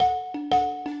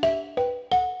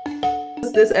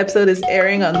because this episode is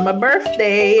airing on my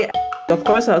birthday. Of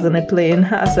course, I was on a plane,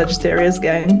 Sagittarius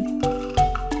gang.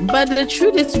 But the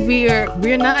truth is,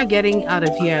 we're not getting out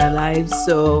of here alive.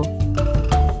 So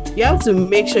you have to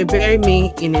make sure you bury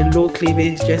me in a low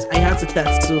cleavage dress. I have to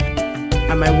tattoo.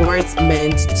 Are my words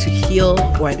meant to heal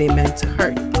or are they meant to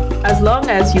hurt? As long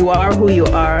as you are who you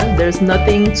are, there's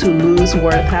nothing to lose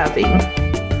worth having.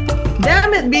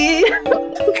 Damn it, B.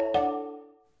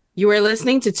 You are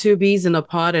listening to Two B's in a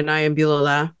Pod, and I am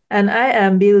Bilola. And I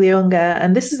am B. Leonga,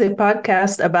 and this is a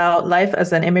podcast about life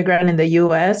as an immigrant in the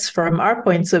U.S. from our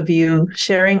points of view,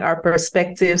 sharing our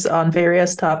perspectives on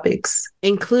various topics,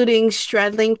 including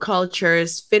straddling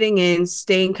cultures, fitting in,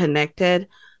 staying connected,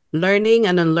 learning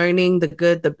and unlearning the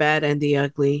good, the bad, and the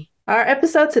ugly. Our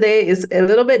episode today is a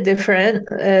little bit different.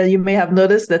 You may have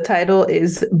noticed the title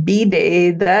is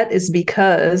B-Day. That is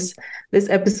because this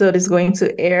episode is going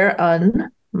to air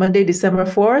on Monday, December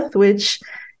 4th, which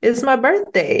is my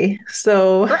birthday.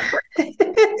 So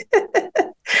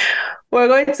we're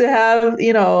going to have,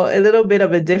 a little bit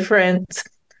of a different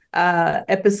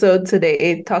episode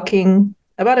today, talking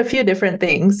about a few different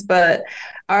things. But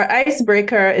our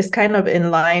icebreaker is kind of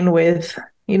in line with,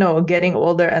 getting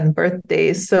older and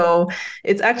birthdays. So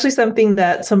it's actually something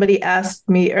that somebody asked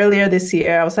me earlier this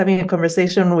year. I was having a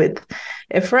conversation with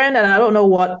a friend, and I don't know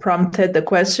what prompted the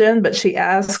question, but she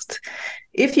asked,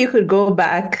 if you could go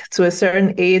back to a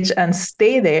certain age and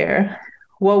stay there,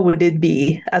 what would it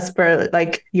be as per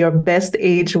like your best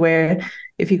age, where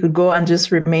if you could go and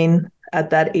just remain at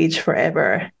that age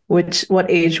forever, what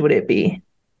age would it be?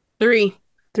 3.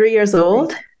 3 years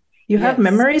old? You Yes. have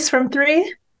memories from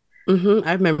 3? I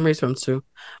have memories from 2.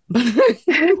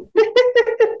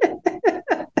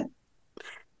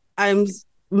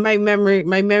 My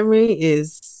memory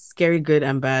is scary, good,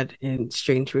 and bad in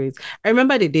strange ways. I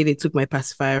remember the day they took my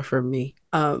pacifier from me.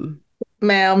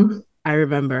 Ma'am. I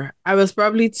remember. I was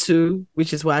probably 2,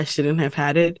 which is why I shouldn't have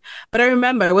had it. But I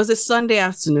remember it was a Sunday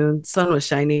afternoon. Sun was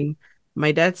shining.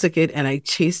 My dad took it and I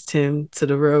chased him to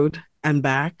the road and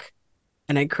back.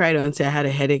 And I cried until I had a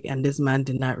headache, and this man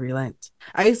did not relent.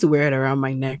 I used to wear it around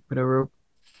my neck with a rope.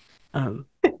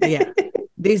 Yeah.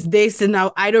 These days, so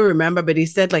now I don't remember, but he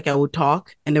said like I would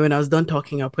talk, and then when I was done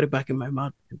talking, I'll put it back in my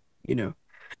mouth. Yeah.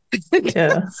 But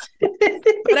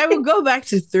I would go back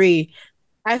to 3.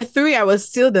 At 3, I was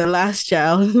still the last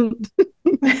child.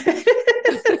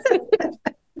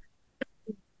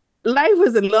 Life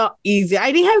was a lot easier.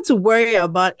 I didn't have to worry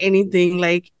about anything.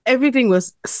 Like everything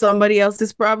was somebody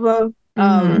else's problem.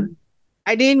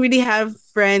 I didn't really have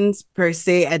friends per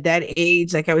se at that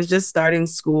age. Like I was just starting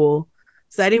school.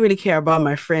 So I didn't really care about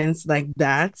my friends like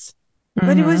that.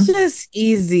 But it was just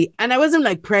easy. And I wasn't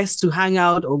like pressed to hang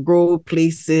out or go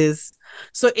places.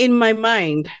 So in my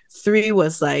mind, 3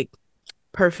 was like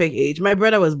perfect age. My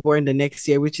brother was born the next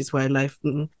year, which is why life,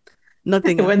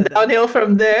 nothing went downhill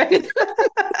from there.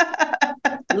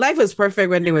 Life was perfect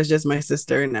when it was just my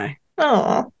sister and I.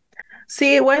 Oh,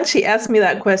 see, when she asked me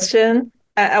that question,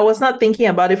 I was not thinking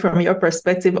about it from your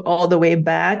perspective all the way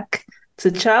back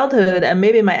to childhood, and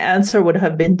maybe my answer would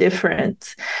have been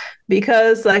different.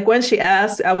 Because like when she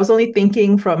asked, I was only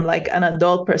thinking from like an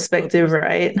adult perspective,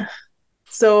 right?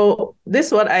 So this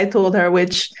is what I told her,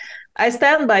 which I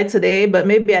stand by today, but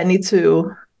maybe I need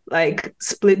to like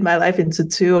split my life into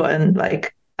 2 and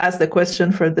like ask the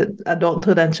question for the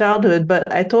adulthood and childhood.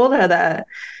 But I told her that,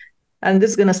 and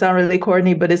this is going to sound really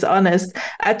corny, but it's honest.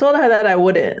 I told her that I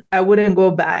wouldn't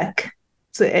go back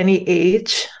to any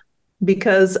age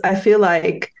because I feel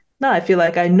like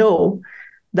I know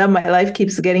that my life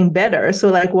keeps getting better. So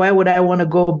like, why would I want to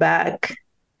go back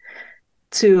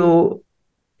to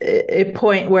a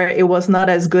point where it was not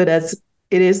as good as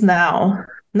it is now?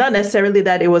 Not necessarily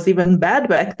that it was even bad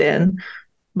back then,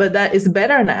 but that is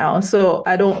better now. So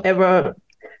I don't ever,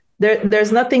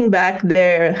 there's nothing back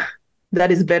there that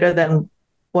is better than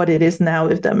what it is now,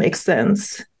 if that makes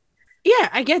sense. Yeah,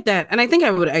 I get that. And I think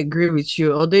I would agree with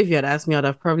you. Although if you had asked me, I'd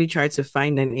have probably tried to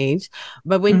find an age.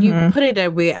 But when you put it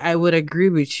that way, I would agree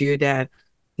with you that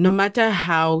no matter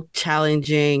how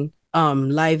challenging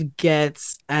life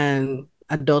gets and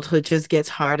adulthood just gets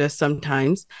harder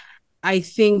sometimes, I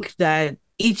think that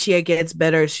each year gets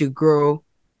better as you grow.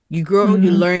 You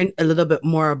learn a little bit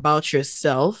more about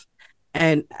yourself.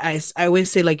 And I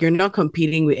always say, like, you're not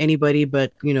competing with anybody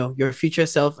but, your future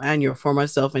self and your former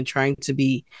self, and trying to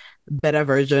be better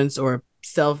versions or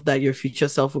self that your future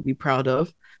self will be proud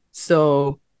of.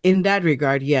 So in that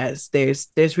regard, yes,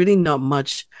 there's really not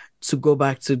much to go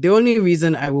back to. The only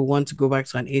reason I would want to go back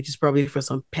to an age is probably for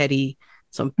some petty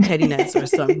some pettiness or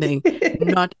something,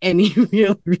 not any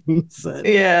real reason.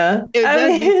 Yeah. It would I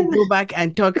just be to mean, go back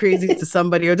and talk crazy to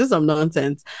somebody or do some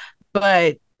nonsense.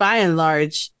 But by and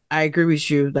large, I agree with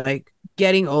you. Like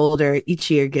getting older, each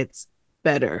year gets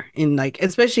better in like,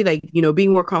 especially like,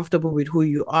 being more comfortable with who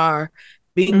you are,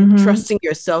 being trusting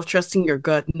yourself, trusting your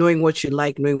gut, knowing what you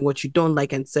like, knowing what you don't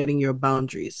like, and setting your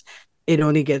boundaries. It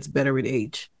only gets better with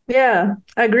age. yeah,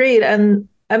 agreed. And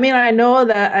I mean, I know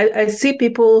that I see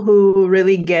people who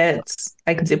really get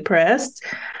like depressed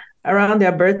around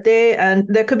their birthday, and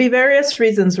there could be various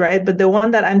reasons, right? But the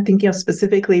one that I'm thinking of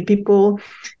specifically, people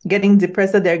getting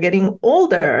depressed that they're getting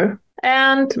older.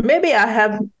 And maybe I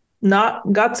have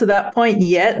not got to that point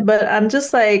yet, but I'm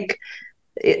just like,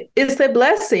 it's a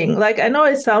blessing. Like, I know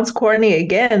it sounds corny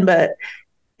again, but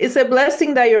it's a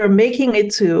blessing that you're making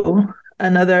it to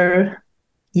another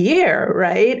year,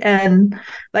 right? And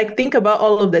like, think about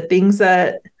all of the things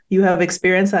that you have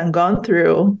experienced and gone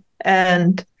through.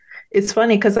 And it's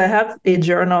funny because I have a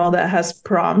journal that has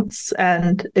prompts.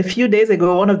 And a few days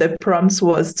ago, one of the prompts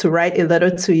was to write a letter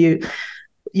to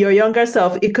your younger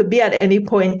self. It could be at any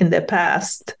point in the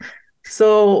past.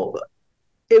 So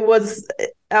I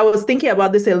was thinking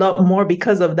about this a lot more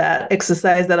because of that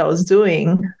exercise that I was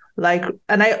doing. Like,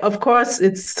 and of course,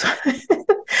 it's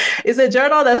it's a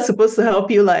journal that's supposed to help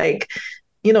you, like,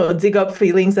 dig up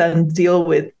feelings and deal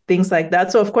with things like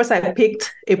that. So, of course, I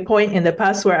picked a point in the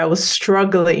past where I was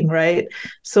struggling, right?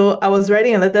 So I was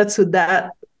writing a letter to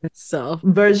that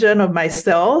version of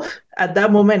myself at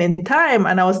that moment in time.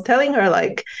 And I was telling her,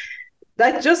 like,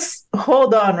 just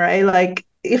hold on, right? Like,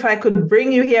 if I could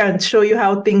bring you here and show you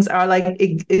how things are, like,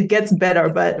 it gets better,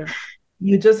 but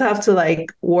you just have to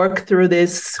like work through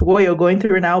this, what you're going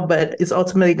through now, but it's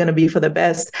ultimately going to be for the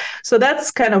best. So that's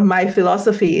kind of my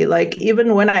philosophy. Like,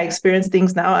 even when I experience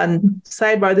things now, and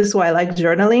sidebar, this is why I like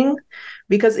journaling,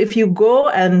 because if you go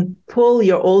and pull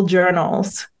your old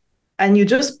journals and you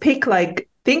just pick, like,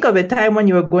 think of a time when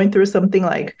you were going through something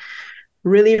like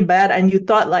really bad and you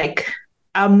thought, like,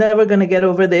 I'm never going to get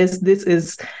over this. This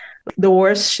is the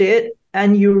worst shit.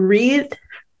 And you read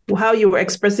how you were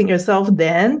expressing yourself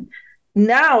then.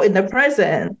 Now, in the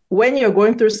present, when you're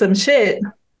going through some shit,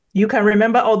 you can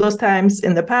remember all those times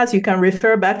in the past. You can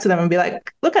refer back to them and be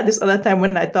like, look at this other time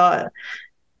when I thought,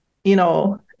 it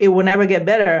will never get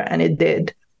better. And it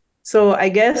did. So I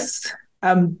guess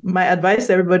my advice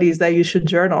to everybody is that you should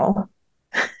journal.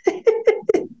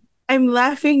 I'm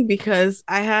laughing because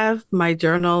I have my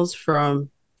journals from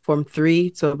Form 3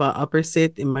 to about upper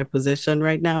sit in my possession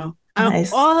right now.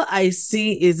 Nice. All I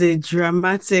see is a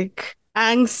dramatic,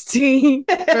 angsty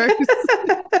person.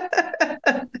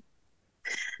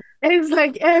 It's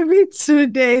like every 2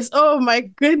 days, oh my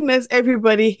goodness,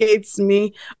 everybody hates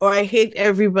me, or I hate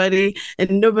everybody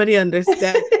and nobody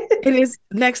understands. It is,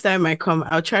 next time I come,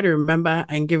 I'll try to remember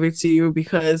and give it to you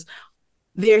because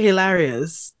they're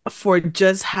hilarious for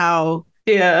just how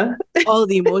all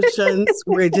the emotions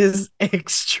were just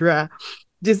extra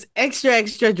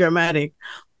dramatic.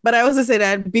 But I also say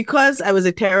that because I was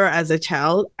a terror as a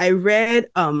child, I read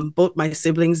both my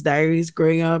siblings' diaries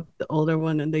growing up, the older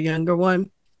one and the younger one.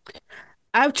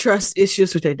 I have trust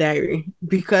issues with a diary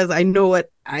because I know what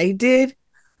I did.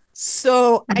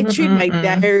 So I treat my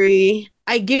diary,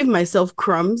 I give myself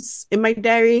crumbs in my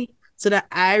diary so that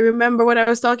I remember what I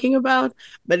was talking about.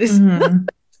 But it's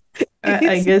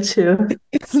I get you.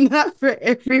 It's not for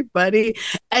everybody.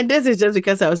 And this is just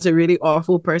because I was a really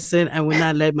awful person and would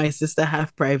not let my sister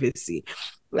have privacy.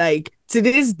 Like, to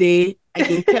this day, I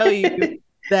can tell you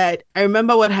that I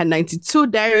remember what her 92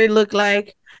 diary looked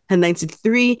like, her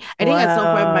 93. I think at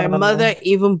some point my mother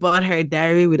even bought her a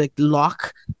diary with a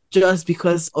lock just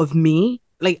because of me.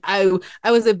 Like, I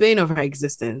was a bane of her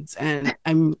existence, and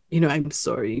I'm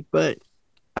sorry, but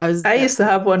I used to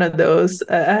have one of those.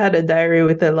 I had a diary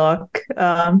with a lock.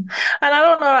 And I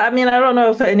don't know. I mean, I don't know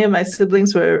if any of my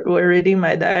siblings were reading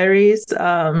my diaries.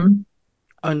 Oh,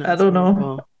 no, I don't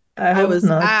know. I hope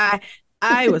not.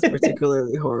 I was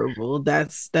particularly horrible.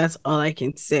 That's all I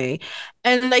can say.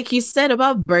 And like you said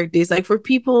about birthdays, like for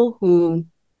people who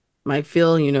might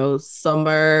feel,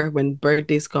 summer when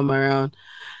birthdays come around,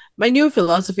 my new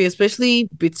philosophy, especially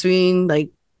between like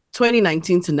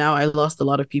 2019 to now, I lost a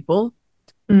lot of people.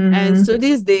 And so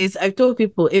these days, I've told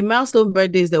people a milestone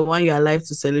birthday is the one you're alive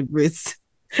to celebrate.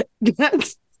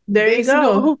 There you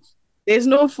go. There's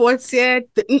no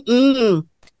 40th.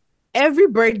 Every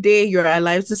birthday you're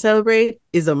alive to celebrate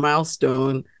is a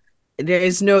milestone. There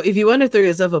is no, if you want to throw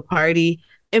yourself a party,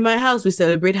 in my house, we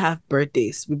celebrate half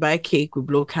birthdays. We buy cake, we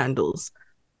blow candles.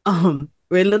 We're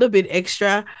a little bit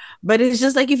extra, but it's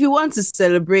just like if you want to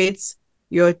celebrate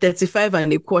your 35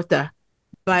 and a quarter,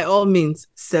 by all means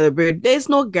celebrate. There's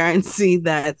no guarantee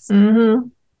that Mm-hmm.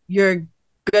 you're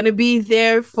gonna be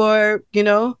there for,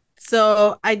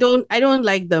 so I don't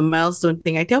like the milestone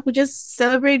thing. I tell people just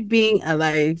celebrate being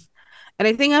alive. And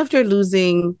I think after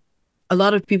losing a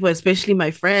lot of people, especially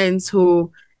my friends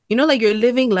who, like you're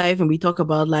living life and we talk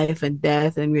about life and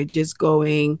death and we're just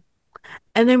going.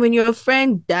 And then when your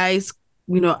friend dies,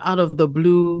 out of the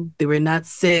blue, they were not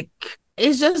sick.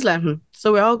 It's just like,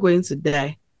 so we're all going to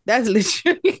die. That's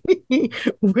literally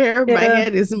where my Yeah.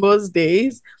 head is most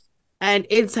days. And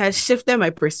it has shifted my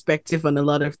perspective on a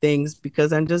lot of things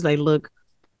because I'm just like, look,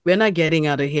 we're not getting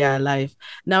out of here alive.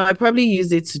 Now, I probably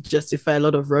use it to justify a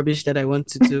lot of rubbish that I want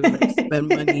to do, like spend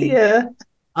money. Yeah.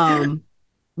 Um,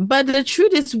 but the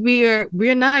truth is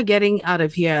we're not getting out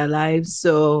of here alive.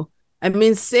 So I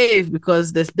mean safe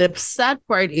because the sad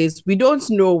part is we don't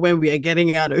know when we are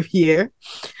getting out of here.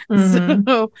 Mm-hmm.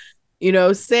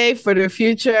 So, safe for the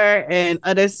future and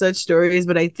other such stories.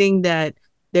 But I think that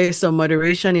there's some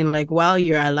moderation in like while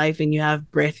you're alive and you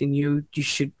have breath in you, you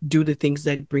should do the things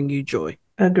that bring you joy.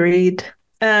 Agreed.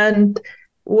 And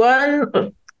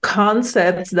one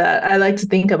concept that I like to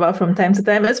think about from time to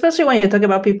time, especially when you talk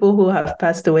about people who have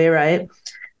passed away, right?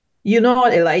 You know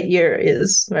what a light year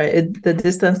is, right? The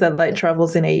distance that light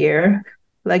travels in a year.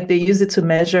 Like they use it to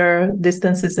measure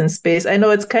distances in space. I know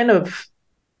it's kind of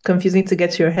confusing to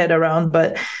get your head around,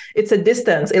 but it's a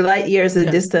distance. A light year is a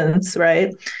distance,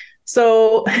 right?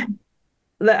 So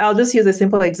I'll just use a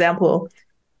simple example.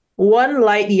 1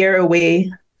 light year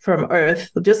away from Earth,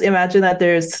 just imagine that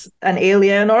there's an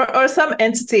alien or some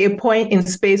entity, a point in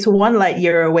space 1 light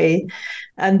year away,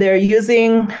 and they're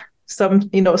using some,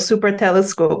 super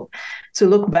telescope to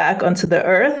look back onto the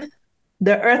Earth.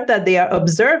 The Earth that they are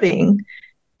observing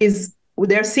is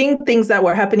they're seeing things that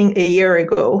were happening a year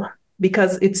ago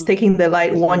because it's taking the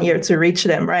light 1 year to reach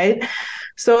them, right?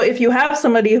 So if you have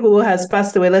somebody who has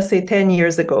passed away, let's say 10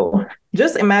 years ago,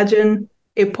 just imagine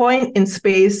a point in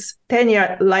space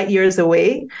 10 light years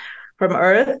away from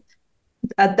Earth.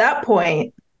 At that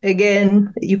point,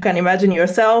 again, you can imagine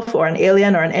yourself or an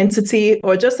alien or an entity,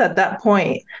 or just at that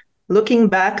point, looking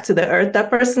back to the Earth, that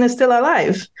person is still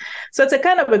alive. So it's a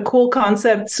kind of a cool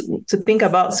concept to think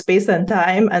about space and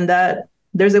time, and that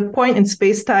there's a point in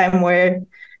space time where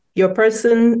your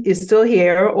person is still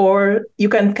here, or you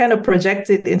can kind of project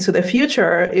it into the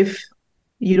future if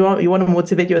you want to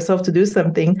motivate yourself to do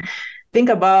something. Think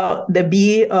about the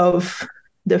bee of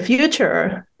the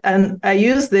future. And I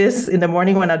use this in the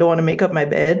morning when I don't want to make up my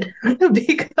bed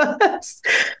because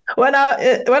when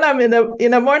I'm in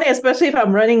the morning, especially if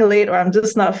I'm running late or I'm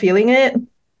just not feeling it,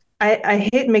 I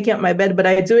hate making up my bed, but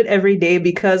I do it every day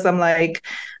because I'm like,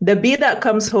 the bee that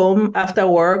comes home after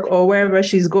work or wherever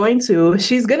she's going to,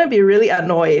 she's going to be really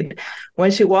annoyed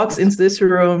when she walks into this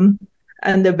room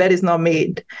and the bed is not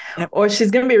made. Yep. Or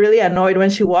she's going to be really annoyed when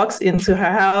she walks into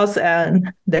her house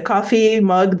and the coffee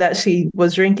mug that she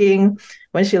was drinking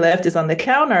when she left is on the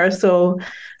counter. So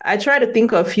I try to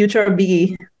think of future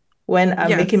bee when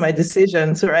I'm making my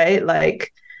decisions, right?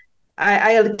 Like,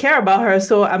 I care about her,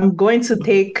 so I'm going to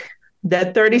take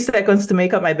that 30 seconds to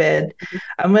make up my bed.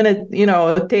 I'm going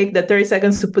to, take the 30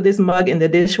 seconds to put this mug in the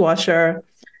dishwasher.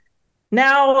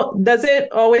 Now, does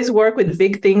it always work with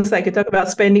big things like you talk about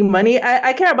spending money?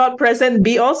 I care about present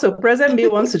B also. Present B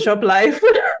wants to shop life.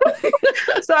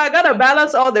 So I got to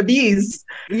balance all the Bs.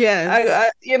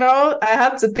 Yes. I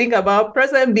have to think about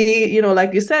present B,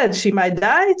 like you said, she might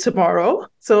die tomorrow.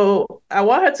 So I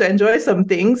want her to enjoy some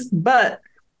things, but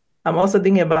I'm also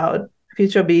thinking about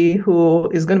future B who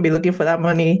is going to be looking for that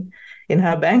money in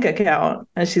her bank account.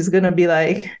 And she's going to be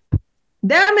like,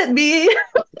 damn it, B.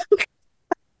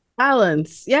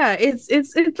 Balance. Yeah, it's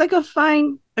like a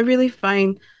really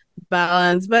fine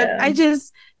balance. But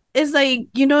it's like,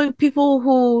 people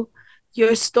who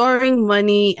you're storing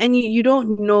money and you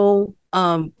don't know.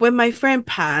 When my friend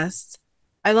passed,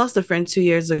 I lost a friend 2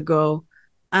 years ago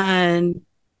and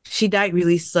she died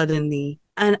really suddenly.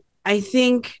 And I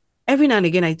think every now and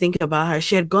again, I think about her.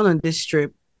 She had gone on this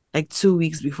trip like 2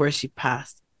 weeks before she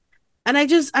passed. And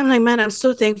I'm like, man, I'm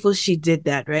so thankful she did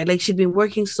that, right? Like she'd been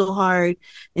working so hard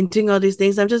and doing all these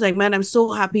things. I'm just like, man, I'm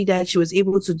so happy that she was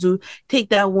able to take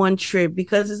that one trip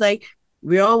because it's like,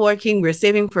 we're all working, we're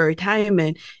saving for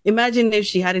retirement. Imagine if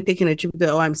she hadn't taken a trip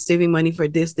that, I'm saving money for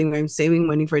this thing, or I'm saving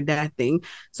money for that thing.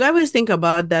 So I always think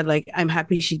about that. Like, I'm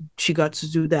happy she got to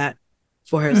do that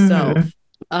for herself.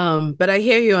 Mm-hmm. But I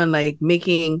hear you on like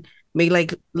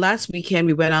like last weekend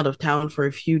we went out of town for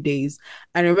a few days.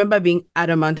 I remember being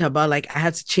adamant about like I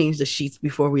had to change the sheets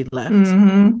before we left.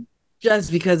 Mm-hmm.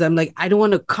 Just because I'm like, I don't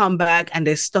want to come back and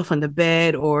there's stuff on the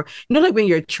bed, or like when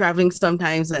you're traveling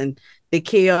sometimes and the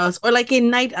chaos, or like in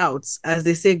night outs, as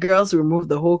they say, girls remove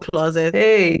the whole closet.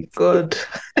 Hey, good.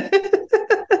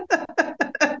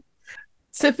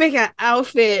 To pick an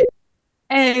outfit.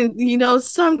 And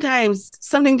sometimes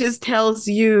something just tells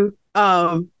you,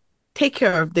 take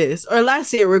care of this. Or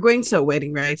last year we're going to a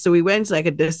wedding, right? So we went to like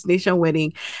a destination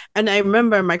wedding. And I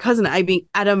remember my cousin and I being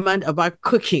adamant about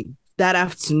cooking that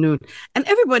afternoon. And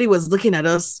everybody was looking at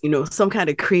us, some kind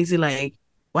of crazy, like,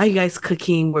 why are you guys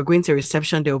cooking? We're going to a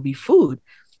reception, there will be food.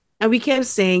 And we kept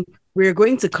saying, we're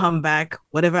going to come back,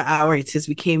 whatever hour it is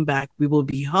we came back, we will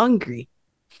be hungry.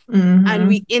 Mm-hmm. And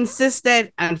we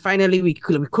insisted, and finally we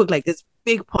cooked like this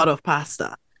big pot of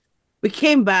pasta. We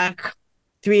came back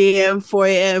 3 a.m., 4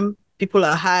 a.m. People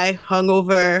are high,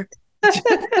 hungover.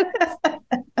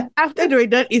 After they were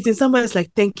done eating, somebody's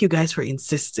like, thank you guys for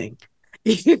insisting.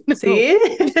 See?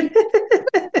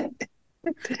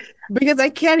 Because I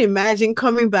can't imagine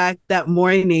coming back that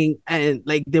morning and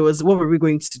like there was, what were we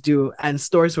going to do? And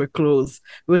stores were closed.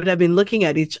 We would have been looking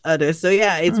at each other. So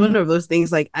yeah, it's one of those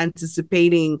things, like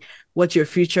anticipating what your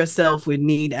future self would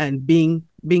need and being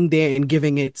there and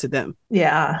giving it to them.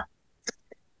 Yeah.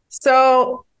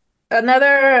 So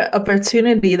another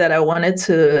opportunity that I wanted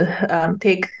to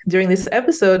take during this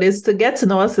episode is to get to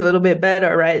know us a little bit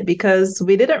better, right? Because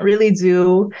we didn't really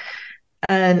do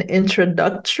an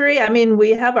introductory. I mean, we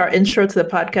have our intro to the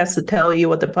podcast to tell you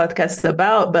what the podcast is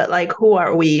about, but like, who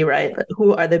are we, right?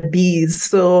 Who are the bees?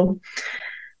 So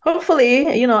hopefully,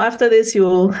 after this,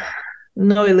 you'll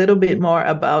know a little bit more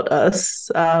about us.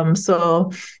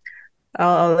 So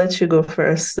I'll let you go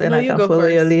first, and I can follow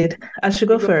your lead. I should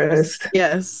go first.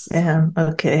 Yes. Yeah.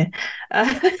 Okay.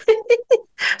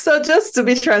 So just to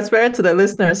be transparent to the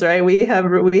listeners, right? We had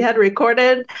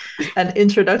recorded an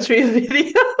introductory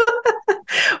video.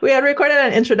 We had recorded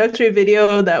an introductory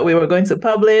video that we were going to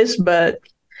publish, but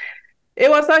it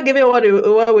was not giving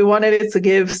what we wanted it to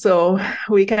give. So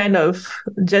we kind of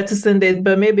jettisoned it,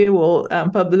 but maybe we'll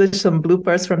publish some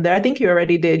bloopers from there. I think you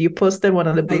already did. You posted one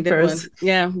of the bloopers.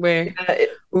 Yeah,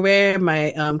 where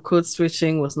my code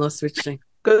switching was not switching.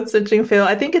 Code switching fail.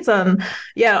 I think it's on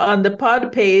the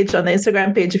pod page, on the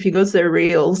Instagram page. If you go to the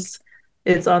Reels,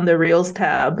 it's on the Reels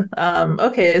tab.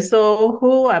 Okay, so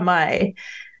who am I?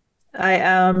 I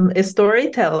am a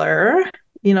storyteller.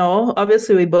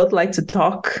 Obviously we both like to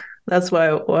talk. That's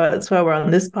why we're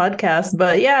on this podcast.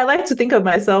 But yeah, I like to think of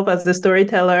myself as the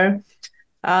storyteller,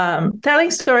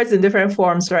 telling stories in different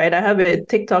forms, right? I have a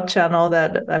TikTok channel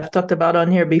that I've talked about on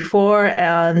here before,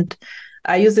 and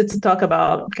I use it to talk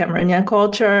about Cameroonian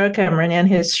culture, Cameroonian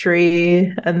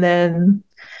history, and then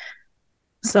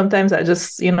sometimes I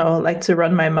just, like to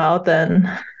run my mouth and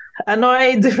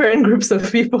annoy different groups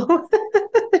of people.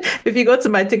 If you go to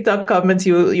my TikTok comments,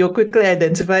 you'll quickly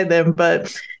identify them.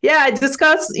 But yeah, I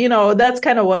discuss, that's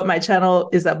kind of what my channel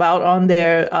is about on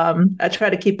there. I try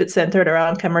to keep it centered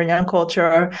around Cameroonian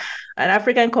culture and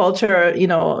African culture,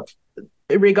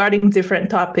 regarding different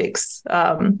topics.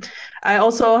 I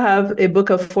also have a book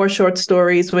of 4 short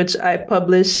stories, which I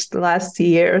published last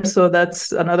year. So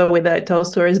that's another way that I tell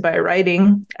stories, by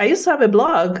writing. I used to have a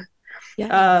blog.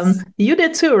 Yes. You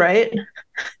did too, right?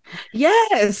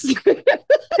 Yes.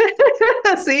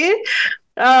 See?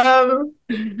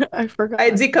 I forgot.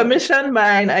 I decommissioned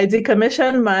mine.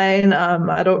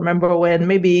 I don't remember when,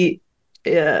 maybe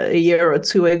a year or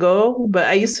 2 ago, but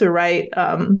I used to write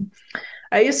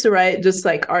just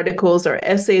like articles or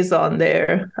essays on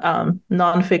there,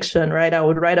 nonfiction, right? I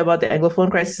would write about the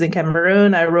Anglophone crisis in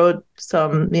Cameroon. I wrote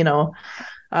some,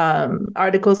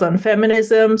 articles on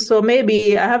feminism. So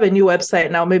maybe I have a new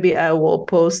website now. Maybe I will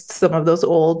post some of those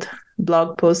old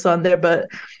blog posts on there. But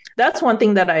that's one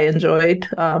thing that I enjoyed,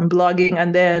 blogging.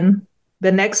 And then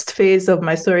the next phase of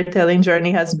my storytelling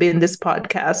journey has been this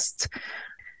podcast.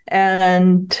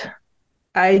 And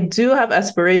I do have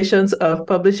aspirations of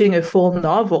publishing a full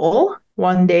novel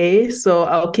one day. So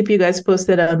I'll keep you guys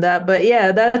posted on that. But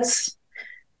yeah, that's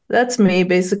me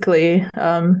basically,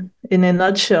 in a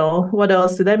nutshell. What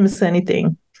else? Did I miss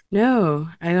anything? No,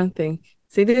 I don't think.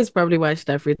 See, this is probably why I should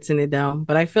have written it down.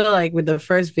 But I feel like with the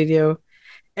first video,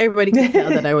 everybody could tell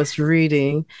that I was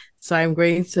reading. So I'm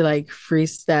going to like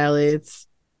freestyle it.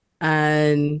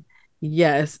 And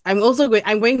yes, I'm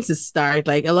going to start.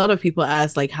 Like, a lot of people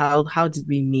ask, like, how did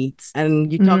we meet?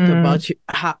 And you talked about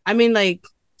how, I mean, like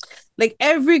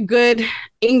every good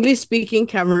English speaking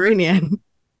Cameroonian,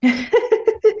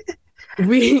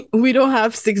 we don't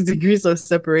have 6 degrees of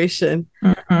separation.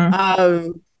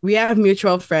 We have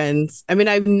mutual friends. I mean,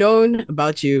 I've known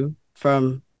about you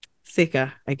from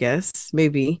Seka, I guess,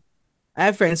 maybe. I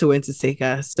have friends who went to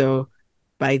Seka, so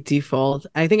by default,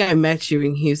 I think I met you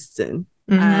in Houston.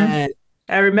 And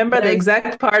I remember But the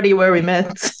exact party where we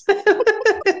met.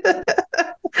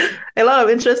 A lot of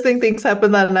interesting things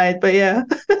happened that night, but yeah.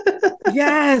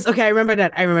 yes, okay, I remember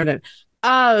that. I remember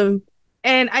that.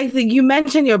 And I think you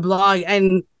mentioned your blog,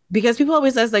 and because people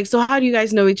always ask, like, so how do you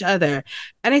guys know each other?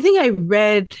 And I think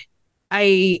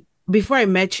I before I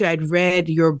met you, I'd read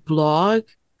your blog.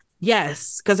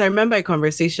 Yes, because I remember a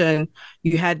conversation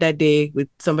you had that day with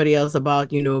somebody else about,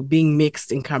 being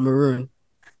mixed in Cameroon.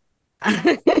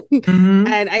 Mm-hmm.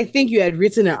 And I think you had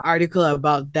written an article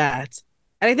about that.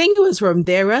 And I think it was from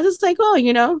there where I was like,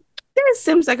 oh, this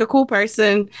seems like a cool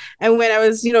person. And when I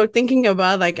was, thinking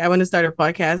about like, I want to start a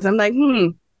podcast, I'm like,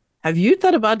 have you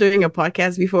thought about doing a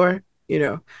podcast before?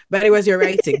 But it was your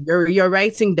writing. Your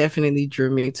writing definitely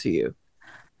drew me to you.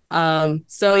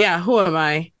 So yeah, who am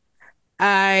I?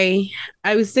 I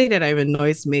would say that I'm a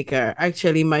noisemaker.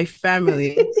 Actually, my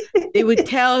family, they would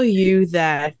tell you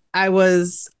that I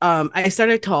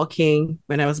started talking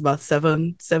when I was about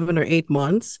 7 or 8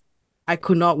 months. I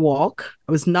could not walk.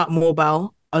 I was not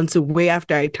mobile until way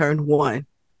after I turned 1.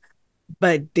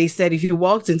 But they said if you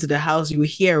walked into the house, you would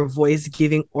hear a voice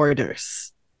giving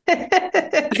orders.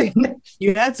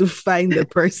 You had to find the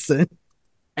person.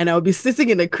 And I would be sitting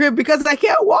in the crib because I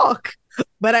can't walk,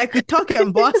 but I could talk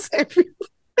and boss everyone.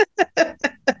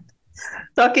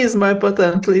 Talking is more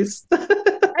important, please.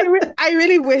 I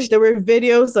really wish there were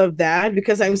videos of that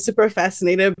because I'm super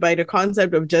fascinated by the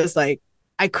concept of just like,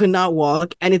 I could not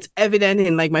walk. And it's evident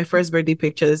in like my first birthday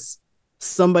pictures,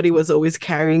 somebody was always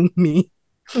carrying me,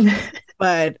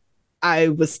 but I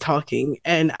was talking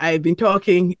and I've been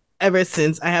talking ever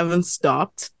since. I haven't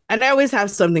stopped. And I always have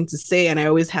something to say and I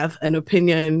always have an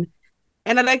opinion.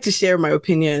 And I like to share my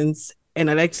opinions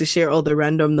and I like to share all the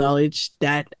random knowledge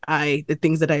the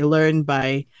things that I learned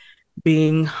by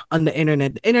being on the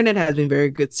internet. The internet has been very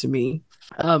good to me.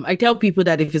 I tell people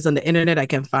that if it's on the internet, I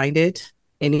can find it,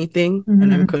 anything,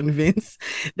 and I'm convinced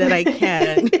that I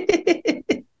can.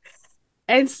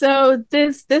 And so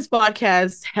this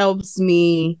podcast helps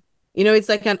me, it's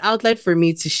like an outlet for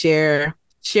me to share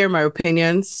my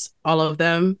opinions, all of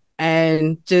them,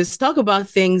 and just talk about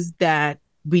things that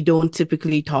we don't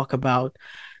typically talk about.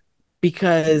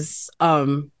 Because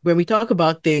when we talk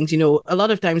about things, a lot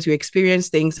of times we experience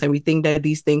things and we think that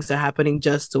these things are happening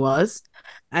just to us.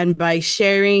 And by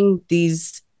sharing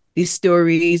these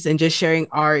stories and just sharing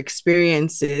our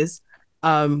experiences,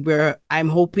 where I'm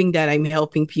hoping that I'm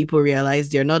helping people realize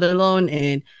they're not alone.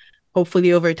 And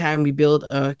hopefully over time, we build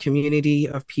a community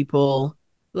of people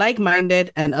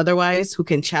like-minded and otherwise who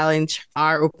can challenge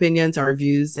our opinions, our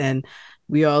views, and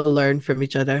we all learn from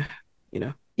each other,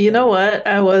 You know what?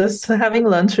 I was having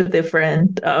lunch with a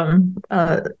friend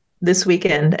this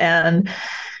weekend, and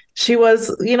she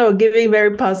was, giving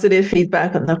very positive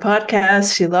feedback on the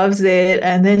podcast. She loves it.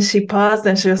 And then she paused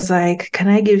and she was like, "Can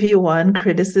I give you one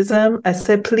criticism?" I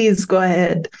said, "Please go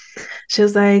ahead." She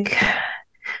was like,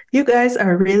 "You guys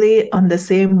are really on the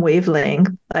same wavelength.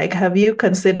 Like, have you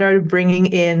considered bringing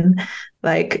in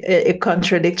like a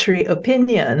contradictory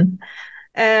opinion?"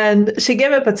 And she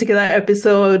gave a particular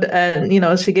episode and,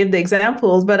 she gave the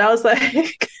examples, but I was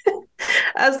like,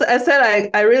 as I said,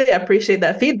 I really appreciate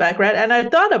that feedback, right? And I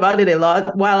thought about it a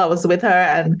lot while I was with her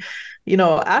and,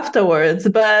 afterwards,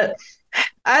 but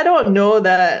I don't know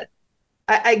that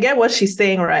I get what she's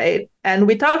saying, right? And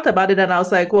we talked about it and I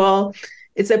was like, well,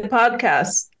 it's a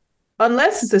podcast.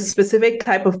 Unless it's a specific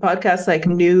type of podcast like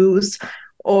news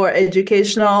or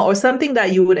educational or something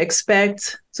that you would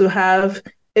expect to have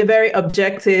a very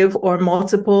objective or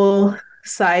multiple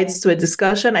sides to a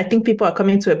discussion. I think people are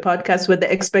coming to a podcast with the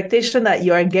expectation that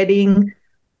you are getting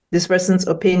this person's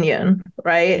opinion,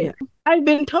 right? Yeah. I've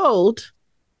been told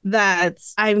that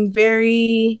I'm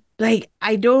very,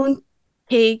 I don't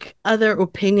take other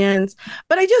opinions,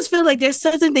 but I just feel like there's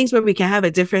certain things where we can have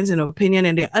a difference in opinion.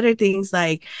 And there are other things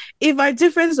like if our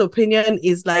difference opinion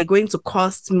is like going to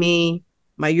cost me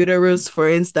my uterus, for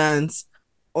instance,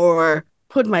 or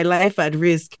put my life at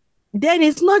risk, then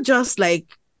it's not just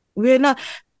like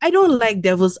I don't like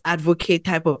devil's advocate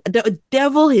type of. The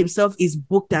devil himself is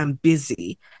booked and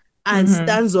busy and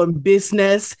stands on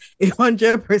business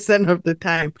 100% of the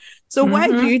time. So why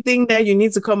do you think that you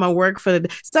need to come and work for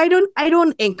so I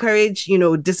don't encourage,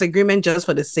 disagreement just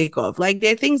for the sake of, like,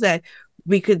 there are things that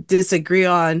we could disagree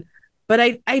on, but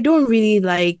I don't really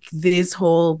like this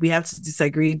whole we have to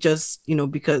disagree just,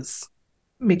 because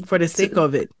for the sake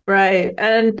of it. Right.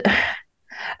 And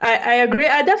I agree.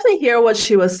 I definitely hear what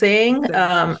she was saying.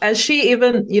 And she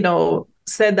even,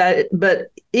 said that,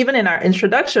 but even in our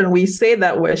introduction, we say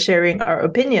that we're sharing our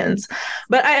opinions.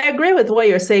 But I agree with what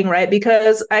you're saying, right?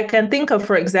 Because I can think of,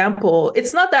 for example,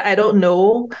 it's not that I don't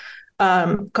know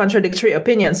contradictory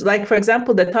opinions. Like, for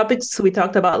example, the topics we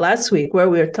talked about last week, where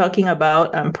we were talking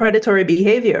about predatory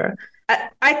behavior.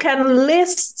 I can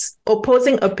list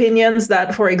opposing opinions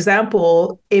that, for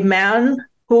example, a man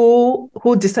who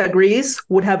disagrees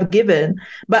would have given.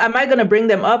 But am I going to bring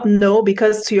them up? No,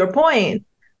 because to your point,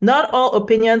 not all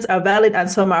opinions are valid and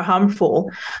some are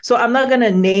harmful. So I'm not going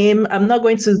to,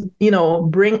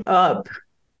 bring up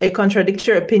a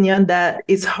contradictory opinion that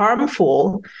is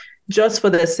harmful just for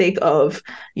the sake of,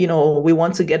 we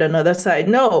want to get another side.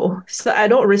 No. So I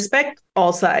don't respect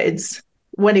all sides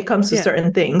when it comes to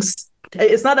certain things.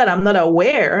 It's not that I'm not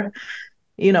aware,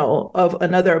 of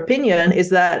another opinion, is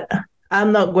that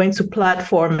I'm not going to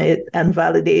platform it and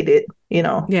validate it,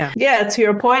 Yeah, to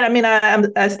your point, I mean,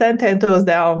 I stand 10 toes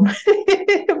down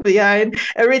behind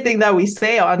everything that we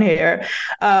say on here.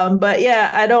 But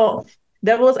yeah, I don't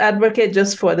devil's advocate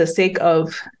just for the sake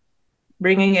of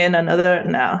bringing in another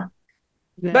now.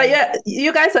 Yeah. But yeah,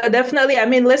 you guys are definitely, I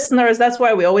mean, listeners, that's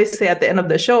why we always say at the end of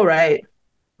the show, right?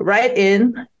 Write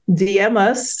in, DM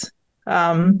us,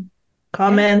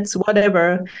 comments,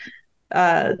 whatever,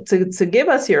 to give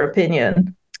us your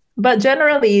opinion. But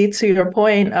generally, to your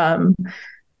point,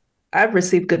 I've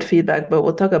received good feedback, but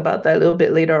we'll talk about that a little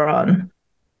bit later on.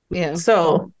 Yeah.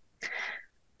 So,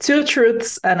 2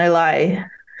 truths and a lie.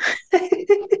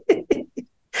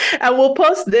 And we'll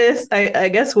post this. I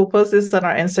guess we'll post this on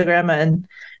our Instagram, and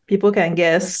people can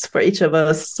guess for each of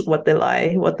us what the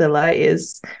lie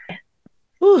is.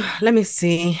 Ooh, let me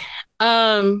see.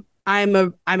 I'm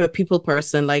a people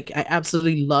person. Like, I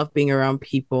absolutely love being around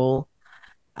people.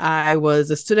 I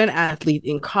was a student athlete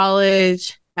in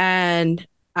college, and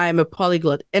I'm a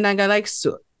polyglot. And I like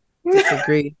to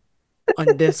disagree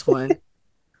on this one,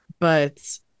 but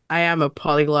I am a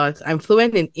polyglot. I'm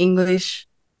fluent in English,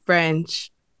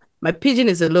 French. My pidgin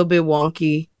is a little bit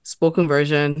wonky, spoken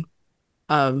version.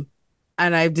 And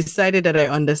I've decided that I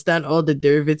understand all the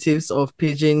derivatives of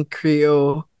pidgin,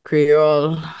 Creole,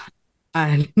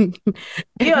 and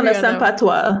you understand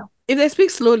patois if they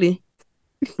speak slowly.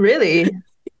 Really?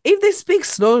 If they speak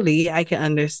slowly, I can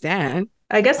understand.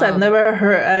 I guess I've never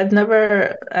heard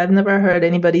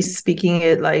anybody speaking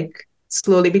it like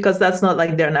slowly, because that's not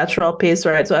like their natural pace,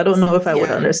 right? So I don't know if I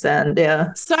would understand.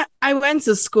 Yeah. So I went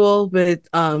to school with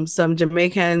some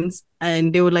Jamaicans,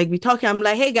 and they would like be talking. I'm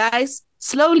like, hey guys,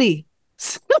 slowly.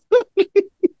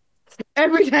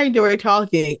 Every time they were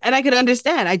talking, and I could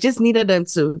understand. I just needed them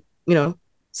to,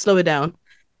 slow it down.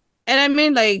 And I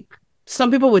mean, like, some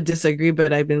people would disagree,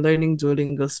 but I've been learning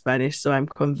Duolingo Spanish, so I'm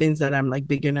convinced that I'm like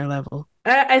beginner level.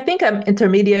 I think I'm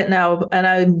intermediate now, and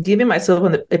I'm giving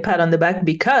myself a pat on the back,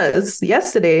 because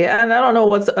yesterday, and I don't know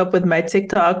what's up with my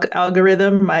TikTok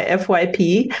algorithm, my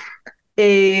FYP,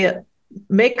 a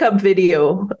makeup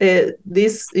video. A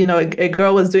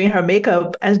girl was doing her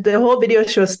makeup, and the whole video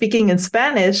she was speaking in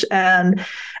Spanish, and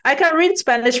I can read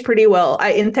Spanish pretty well.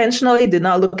 I intentionally did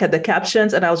not look at the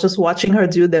captions, and I was just watching her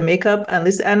do the makeup and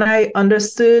listen, and I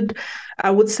understood, I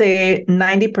would say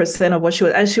 90% of what she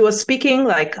was, and she was speaking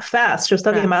like fast. She was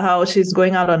talking about how she's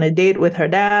going out on a date with her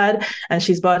dad, and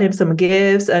she's bought him some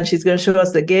gifts, and she's going to show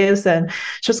us the gifts, and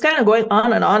she was kind of going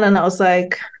on, and I was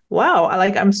like, wow,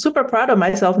 I'm super proud of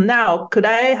myself. Now, could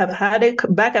I have had a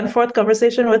back and forth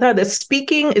conversation with her? The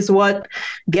speaking is what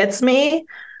gets me.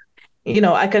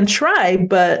 I can try,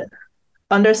 but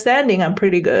understanding, I'm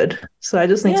pretty good. So I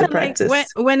just need to practice. Like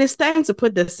when it's time to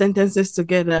put the sentences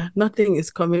together, nothing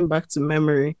is coming back to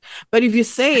memory. But if you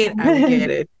say it, I get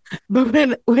it.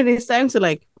 But when it's time to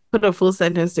like put a full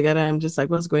sentence together, I'm just like,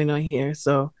 what's going on here?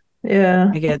 So yeah,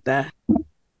 I get that.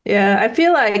 Yeah, I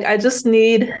feel like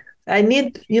I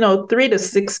need 3 to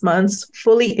 6 months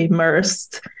fully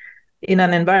immersed in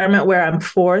an environment where I'm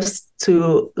forced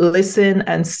to listen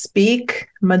and speak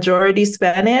majority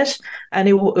Spanish, and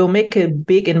it will make a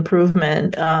big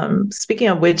improvement. Speaking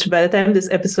of which, by the time this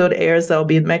episode airs, I'll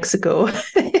be in Mexico.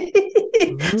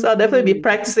 So I'll definitely be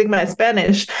practicing my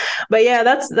Spanish. But yeah,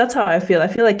 that's how I feel. I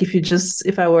feel like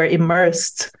if I were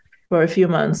immersed for a few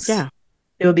months,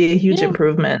 it would be a huge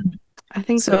improvement. I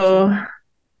think so.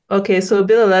 Okay, so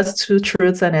Bilalah's 2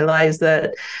 truths and a lie is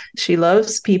that she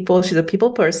loves people. She's a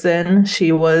people person.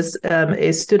 She was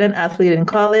a student athlete in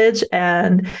college,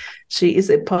 and she is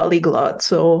a polyglot.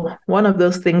 So one of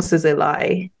those things is a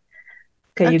lie.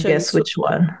 Can you guess which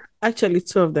one? Actually,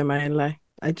 2 of them are a lie.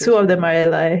 2 of them are a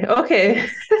lie. Okay.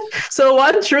 So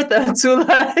 1 truth and 2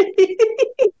 lies.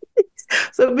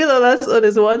 So Bilalah's one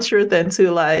is 1 truth and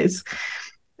 2 lies.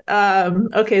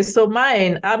 Okay, so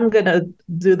mine, I'm gonna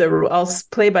do I'll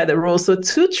play by the rules. So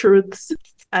 2 truths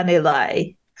and a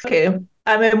lie. Okay,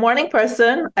 I'm a morning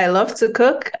person. I love to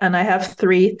cook and I have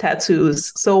 3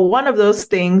 tattoos. So one of those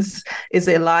things is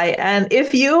a lie. And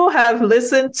if you have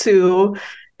listened to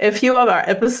a few of our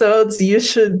episodes, you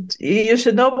should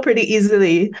know pretty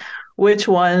easily which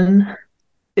one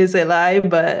is a lie,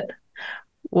 but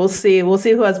we'll see. We'll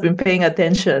see who has been paying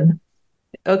attention.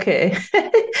 Okay.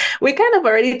 We kind of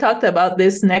already talked about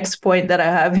this next point that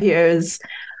I have here is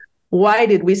why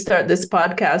did we start this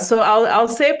podcast? So I'll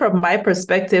say from my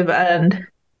perspective, and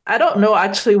I don't know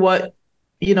actually what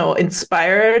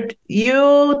inspired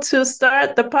you to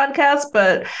start the podcast,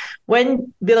 but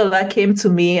when Bilala came to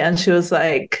me and she was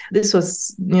like, this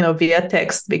was via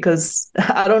text because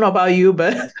I don't know about you,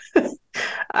 but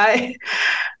I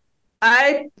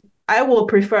I I will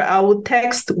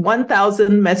text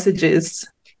 1,000 messages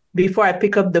before I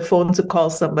pick up the phone to call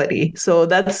somebody. So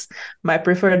that's my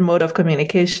preferred mode of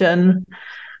communication,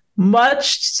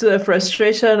 much to the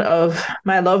frustration of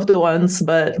my loved ones,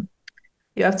 but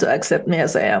you have to accept me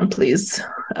as I am, please.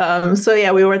 So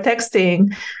yeah, we were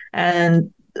texting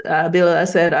and Bilal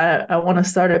said, I want to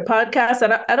start a podcast.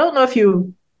 And I don't know if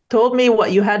you told me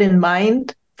what you had in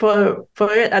mind for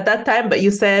it at that time, but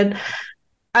you said,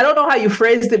 I don't know how you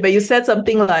phrased it, but you said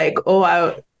something like,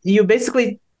 you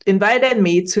basically invited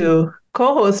me to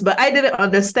co-host, but I didn't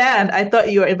understand. I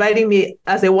thought you were inviting me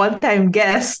as a one-time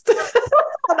guest.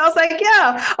 And I was like,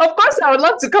 yeah, of course I would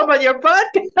love to come on your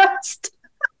podcast.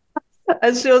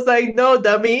 And she was like, no,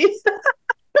 dummy.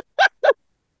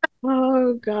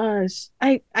 Oh gosh.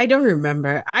 I don't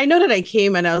remember. I know that I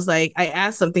came and I was like, I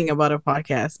asked something about a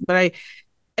podcast, but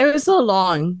it was so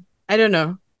long. I don't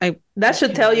know. That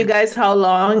should tell you guys how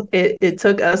long it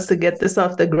took us to get this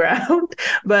off the ground.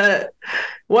 But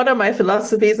one of my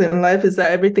philosophies in life is that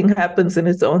everything happens in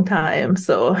its own time.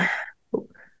 So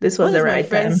this was the right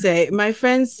time. My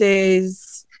friend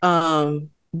says,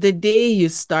 the day you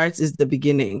start is the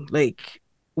beginning. Like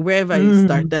wherever you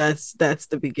start, that's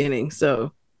the beginning.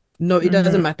 So no, it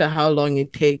doesn't matter how long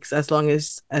it takes, as long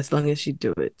as you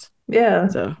do it. Yeah.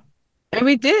 So, and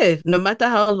we did, no matter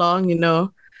how long,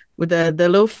 with the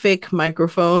little fake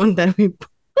microphone that we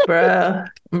bruh.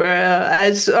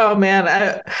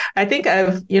 I think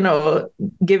I've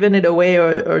given it away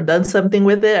or done something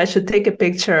with it. I should take a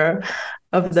picture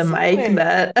of the mic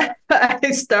that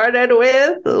I started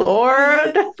with.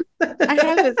 Lord, I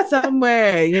have it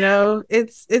somewhere.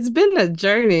 It's been a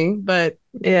journey, but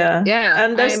yeah,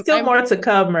 and there's still more to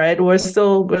come, right? We're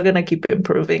gonna keep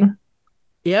improving.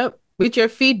 Yep, with your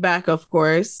feedback, of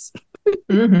course.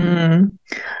 So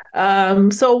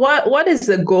what is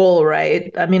the goal,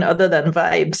 right? I mean, other than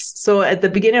vibes. So at the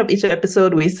beginning of each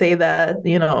episode, we say that,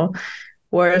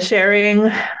 we're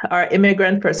sharing our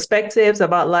immigrant perspectives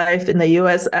about life in the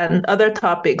US and other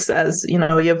topics, as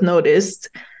you've noticed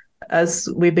as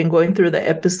we've been going through the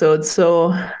episode.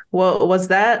 So what was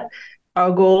that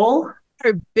our goal?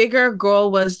 Our bigger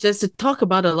goal was just to talk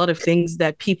about a lot of things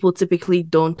that people typically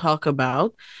don't talk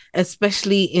about,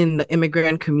 especially in the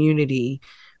immigrant community,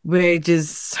 where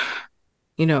just,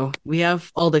 we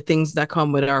have all the things that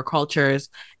come with our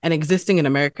cultures and existing in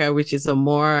America, which is a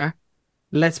more,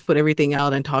 let's put everything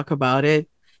out and talk about it.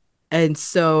 And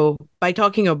so by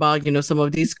talking about, some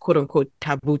of these quote unquote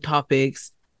taboo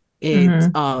topics,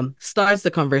 it starts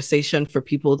the conversation for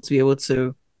people to be able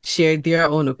to share their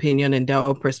own opinion and their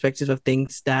own perspective of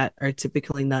things that are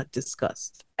typically not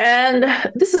discussed. And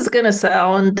this is going to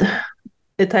sound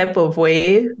a type of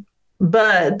way,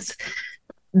 but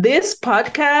this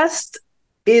podcast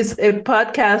is a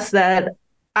podcast that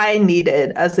I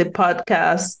needed as a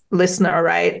podcast listener,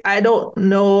 right? I don't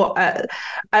know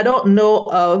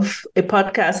of a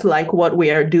podcast like what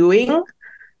we are doing.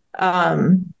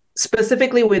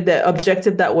 Specifically with the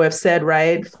objective that we've said,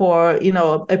 right? For, a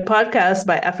podcast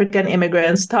by African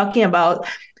immigrants talking about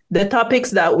the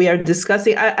topics that we are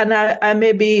discussing. I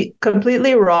may be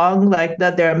completely wrong, like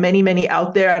that there are many, many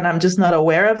out there and I'm just not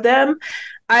aware of them.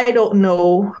 I don't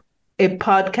know a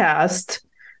podcast.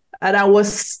 And I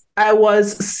was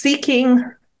seeking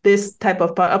this type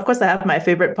of of course, I have my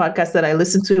favorite podcast that I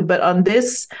listen to, but on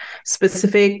this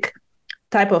specific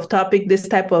type of topic, this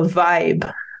type of vibe,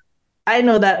 I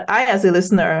know that I, as a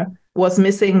listener, was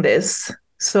missing this.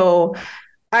 So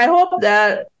I hope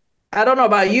that, I don't know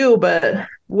about you, but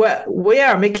we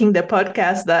are making the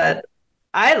podcast that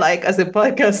I like as a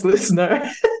podcast listener.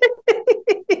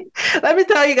 Let me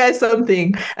tell you guys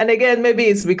something. And again, maybe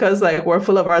it's because we're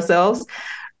full of ourselves.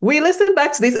 We listen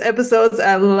back to these episodes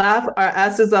and laugh our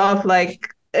asses off.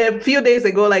 Like a few days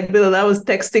ago, Bill was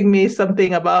texting me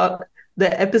something about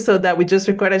the episode that we just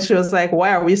recorded. She was like,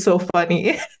 why are we so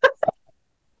funny?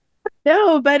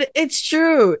 No, but it's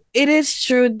true. It is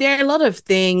true. There are a lot of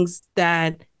things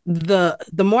that the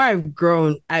more I've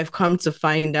grown, I've come to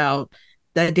find out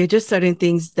that there are just certain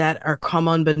things that are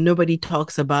common, but nobody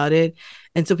talks about it.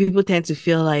 And so people tend to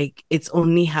feel like it's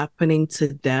only happening to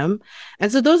them.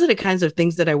 And so those are the kinds of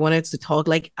things that I wanted to talk,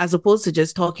 like as opposed to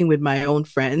just talking with my own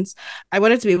friends. I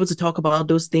wanted to be able to talk about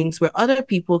those things where other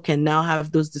people can now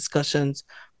have those discussions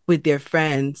with their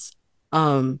friends.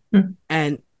 Mm.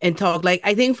 And talk. Like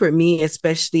I think for me,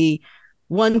 especially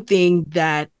one thing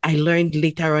that I learned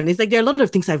later on is like there are a lot of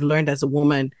things I've learned as a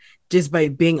woman just by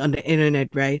being on the internet,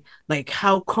 right? Like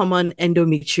how common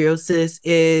endometriosis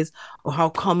is or how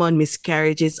common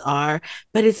miscarriages are.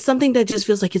 But it's something that just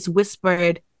feels like it's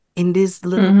whispered in these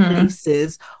little Mm-hmm.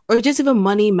 places, or just even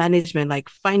money management, like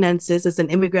finances as an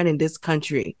immigrant in this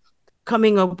country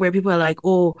coming up where people are like,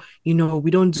 oh,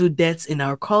 we don't do debts in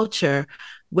our culture,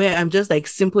 where I'm just like,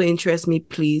 simple interest me,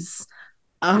 please.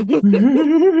 I'm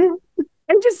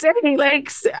just saying,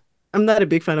 like, I'm not a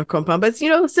big fan of compound, but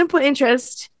simple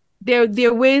interest. There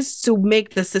are ways to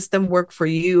make the system work for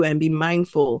you and be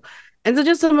mindful. And so,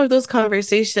 just some of those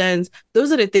conversations,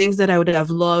 those are the things that I would have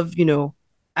loved,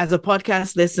 as a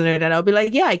podcast listener, that I'll be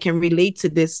like, yeah, I can relate to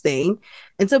this thing.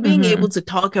 And so, being able Mm-hmm. to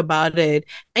talk about it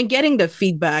and getting the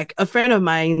feedback. A friend of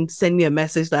mine sent me a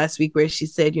message last week where she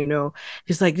said,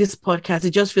 she's like, this podcast,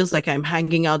 it just feels like I'm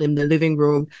hanging out in the living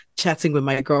room chatting with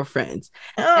my girlfriends.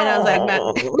 And I was like, man,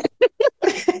 Oh.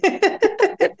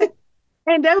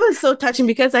 and that was so touching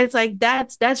because it's like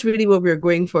that's really what we're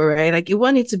going for, right? Like you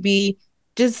want it to be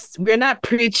just we're not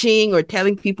preaching or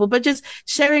telling people, but just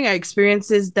sharing our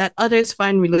experiences that others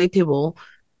find relatable.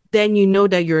 Then you know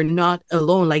that you're not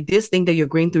alone. Like this thing that you're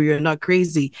going through, you're not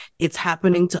crazy. It's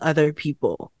happening to other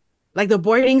people. Like the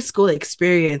boarding school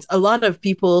experience, a lot of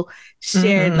people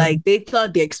shared Mm-hmm. like they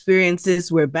thought the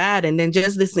experiences were bad. And then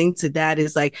just listening to that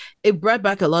is like it brought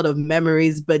back a lot of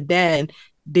memories. But then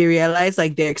they realized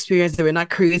like their experience, they were not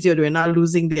crazy or they were not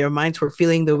losing their minds for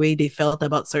feeling the way they felt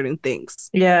about certain things.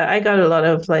 Yeah, I got a lot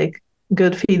of like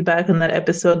good feedback on that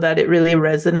episode that it really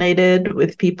resonated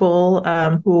with people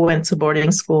who went to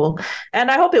boarding school.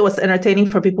 And I hope it was entertaining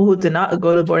for people who did not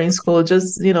go to boarding school,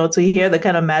 just, to hear the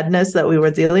kind of madness that we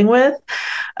were dealing with.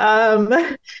 Um,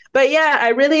 but yeah, I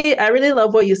really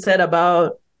love what you said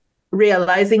about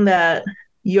realizing that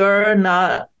you're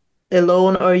not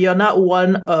alone or you're not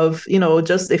one of,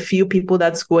 just a few people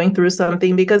that's going through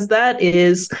something, because that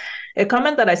is a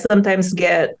comment that I sometimes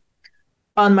get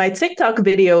on my TikTok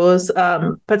videos,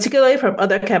 particularly from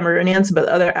other Cameroonians, but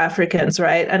other Africans,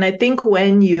 right? And I think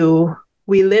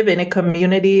we live in a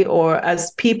community or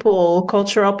as people,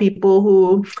 cultural people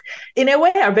who, in a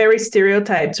way, are very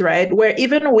stereotyped, right? Where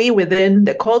even we within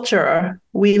the culture,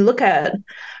 we look at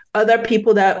other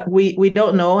people that we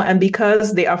don't know, and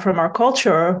because they are from our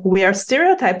culture, we are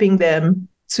stereotyping them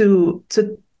to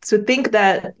think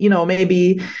that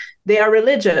maybe they are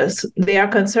religious, they are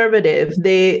conservative,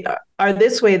 they are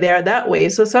this way, they are that way.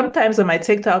 So sometimes on my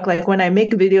TikTok, like when I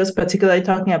make videos, particularly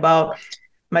talking about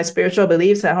my spiritual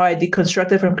beliefs and how I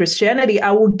deconstructed from Christianity,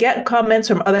 I will get comments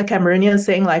from other Cameroonians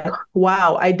saying like,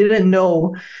 wow, I didn't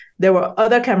know there were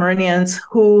other Cameroonians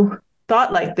who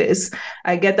thought like this.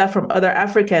 I get that from other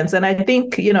Africans. And I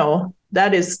think,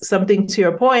 that is something to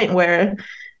your point where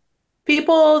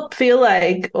people feel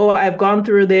like, oh, I've gone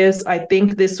through this, I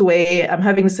think this way, I'm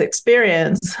having this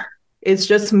experience. It's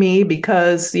just me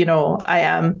because, I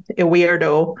am a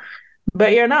weirdo.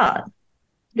 But you're not.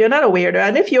 You're not a weirdo.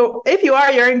 And if you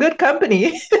are, you're in good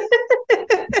company.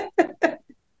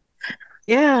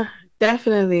 Yeah,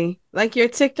 definitely. Like your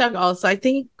TikTok also, I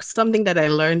think something that I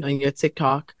learned on your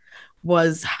TikTok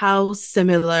was how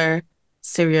similar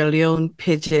Sierra Leone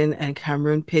pigeon and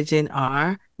Cameroon pigeon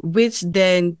are, which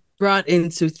then brought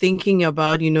into thinking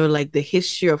about, like the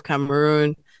history of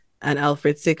Cameroon and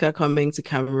Alfred Sika coming to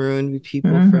Cameroon with people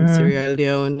from Mm-hmm. Sierra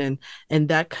Leone and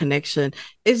that connection.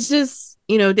 It's just,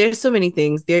 there's so many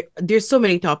things. There's so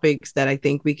many topics that I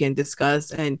think we can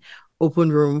discuss and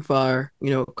open room for,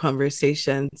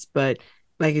 conversations. But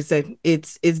like you said,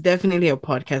 it's definitely a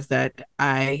podcast that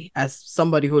I, as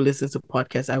somebody who listens to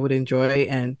podcasts, I would enjoy.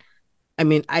 And I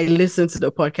mean, I listen to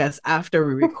the podcast after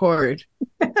we record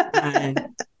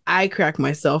and I crack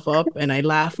myself up and I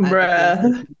laugh at the things that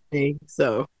Bruh. you say.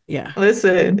 So yeah.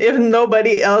 Listen, if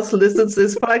nobody else listens to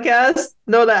this podcast,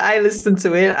 know that I listen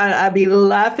to it. I be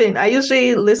laughing. I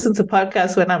usually listen to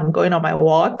podcasts when I'm going on my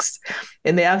walks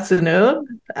in the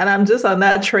afternoon, and I'm just on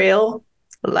that trail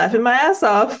laughing my ass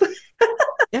off.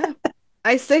 Yeah.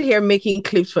 I sit here making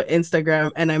clips for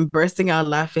Instagram and I'm bursting out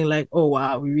laughing like, oh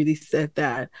wow, we really said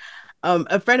that.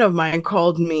 A friend of mine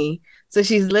called me. So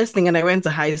she's listening and I went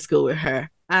to high school with her.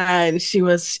 And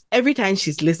every time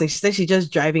she's listening, she said she's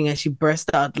just driving and she bursts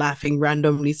out laughing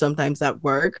randomly, sometimes at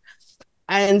work.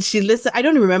 And she listened, I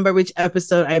don't remember which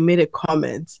episode I made a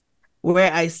comment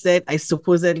where I said I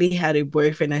supposedly had a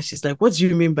boyfriend. And she's like, what do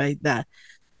you mean by that?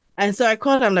 And so I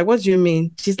called her, I'm like, what do you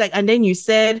mean? She's like, and then you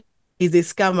said he's a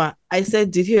scammer. I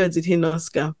said, did he or did he not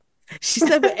scam? She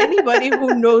said, but anybody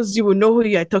who knows you will know who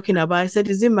you're talking about. I said,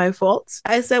 is it my fault?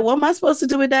 I said, what am I supposed to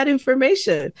do with that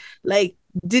information? Like,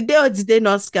 did they or did they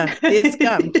not scam? They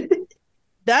scammed.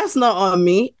 That's not on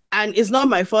me. And it's not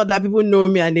my fault that people know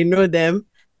me and they know them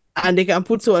and they can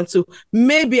put two and two.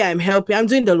 Maybe I'm helping. I'm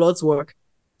doing the Lord's work.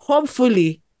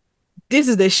 Hopefully, this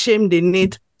is the shame they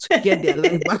need to get their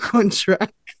life back on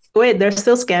track. Wait, they're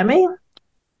still scamming?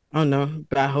 Oh, no,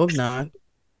 but I hope not.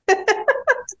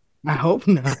 I hope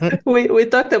not. We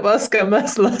talked about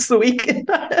scammers last week in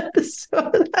our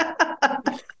episode.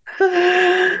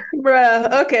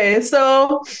 Bruh. Okay,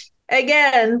 so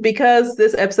again, because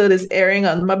this episode is airing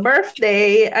on my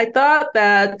birthday, I thought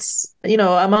that,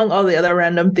 among all the other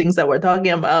random things that we're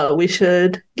talking about, we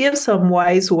should give some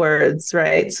wise words,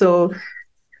 right? So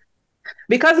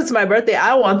because it's my birthday,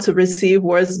 I want to receive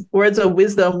words of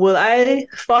wisdom. Will I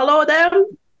follow them?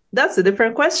 That's a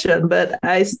different question, but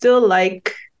I still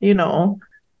like, to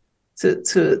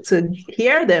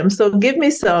hear them. So give me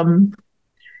some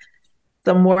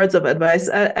words of advice.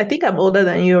 I think I'm older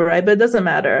than you, right? But it doesn't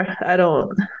matter. I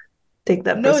don't take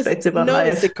that perspective on life.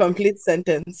 No, it's a complete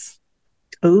sentence.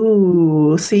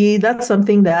 Ooh, see, that's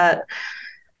something that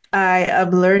I am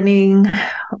learning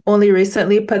only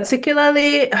recently,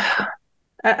 particularly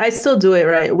I still do it,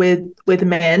 right, with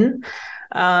men.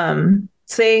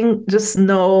 Saying just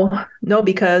no,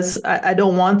 because I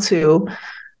don't want to.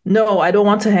 No, I don't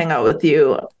want to hang out with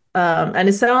you. And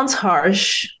it sounds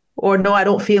harsh, or no, I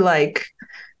don't feel like,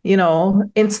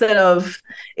 instead of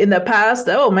in the past,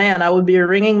 oh man, I would be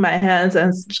wringing my hands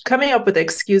and coming up with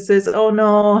excuses. Oh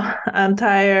no, I'm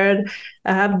tired.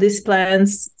 I have these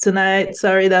plans tonight.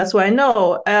 Sorry, that's why.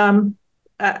 No,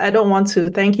 I don't want to.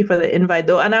 Thank you for the invite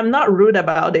though. And I'm not rude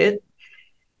about it.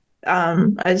 I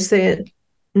just say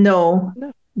no,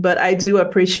 but I do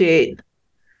appreciate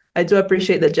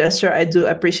the gesture. I do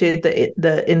appreciate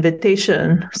the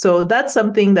invitation. So that's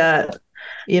something that,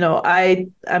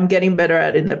 I'm getting better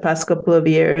at in the past couple of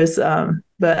years.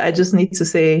 But I just need to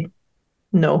say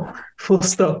no, full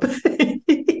stop.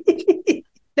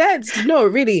 No,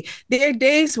 really. There are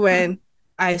days when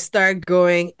I start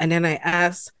going and then I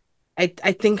ask, I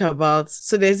think about,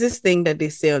 so there's this thing that they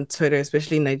say on Twitter,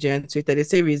 especially Nigerian Twitter, they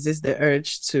say resist the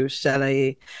urge to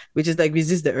shalaye, which is like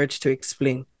resist the urge to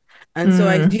explain. And so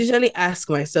I usually ask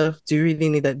myself, do you really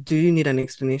need that? Do you need an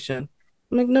explanation?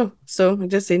 I'm like, no. So I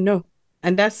just say no.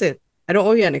 And that's it. I don't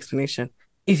owe you an explanation.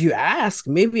 If you ask,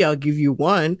 maybe I'll give you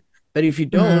one. But if you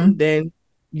don't, then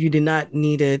you did not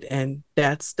need it. And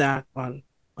that's that on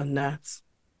that.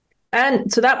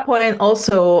 And to that point,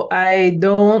 also, I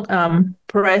don't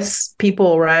press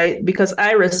people, right? Because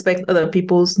I respect other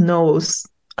people's no's.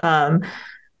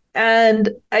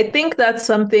 And I think that's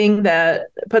something that,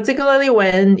 particularly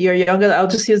when you're younger, I'll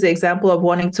just use the example of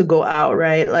wanting to go out,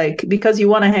 right? Like, because you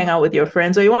want to hang out with your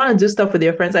friends or you want to do stuff with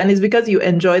your friends. And it's because you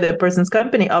enjoy the person's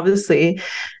company, obviously.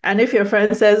 And if your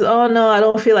friend says, oh, no, I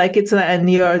don't feel like it tonight,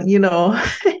 and you're,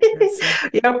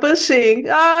 you're pushing,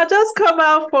 just come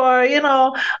out for,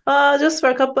 just for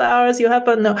a couple of hours, you have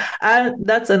fun. No, and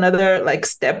that's another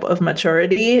step of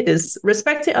maturity, is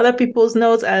respecting other people's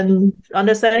notes and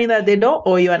understanding that they don't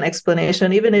owe you an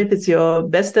explanation, even if it's your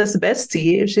bestest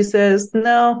bestie. If she says,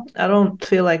 no, I don't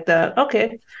feel like that,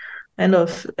 okay, end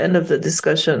of the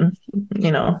discussion.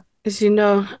 As you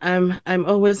know, I'm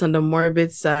always on the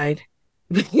morbid side.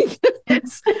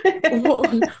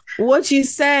 What you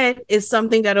said is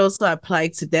something that also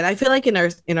applied to that. I feel like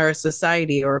in our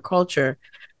society or culture,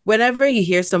 whenever you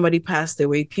hear somebody passed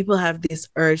away, people have this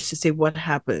urge to say what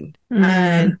happened.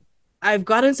 And I've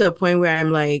gotten to a point where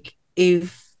I'm like,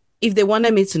 if they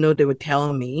wanted me to know, they would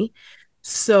tell me.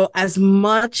 So as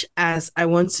much as I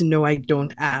want to know, I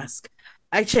don't ask.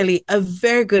 Actually, a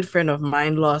very good friend of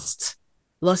mine lost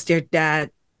their dad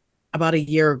about a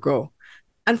year ago.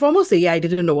 And for almost a year, I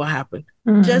didn't know what happened.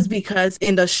 Just because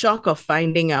in the shock of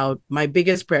finding out, my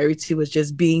biggest priority was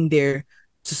just being there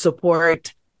to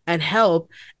support and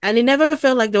help. And it never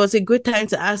felt like there was a good time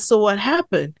to ask, so what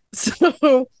happened?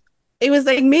 So it was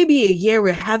like maybe a year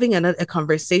we're having a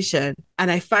conversation. And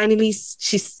I finally,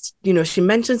 she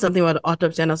mentioned something about the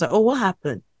autopsy. And I was like, oh, what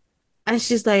happened? And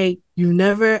she's like, you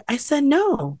never? I said,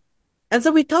 no. And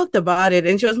so we talked about it.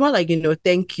 And she was more like,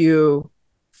 thank you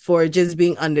for just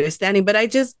being understanding. But I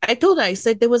told her, I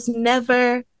said, there was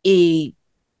never a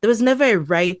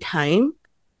right time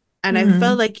And I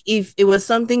felt like if it was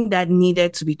something that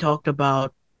needed to be talked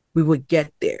about, we would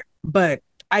get there. But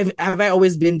have I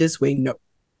always been this way? No.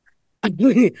 I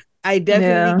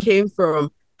definitely came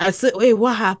from, I said, wait,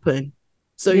 what happened?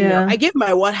 So, I get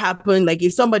my what happened. Like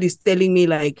if somebody's telling me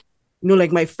like,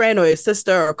 like my friend or a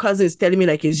sister or cousin is telling me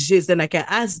like it's just, then I can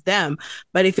ask them.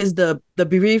 But if it's the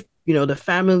bereaved, the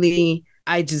family,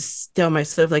 I just tell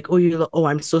myself like, oh,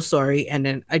 I'm so sorry. And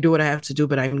then I do what I have to do,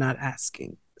 but I'm not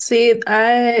asking. See,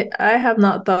 I have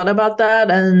not thought about that.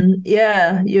 And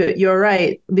yeah, you're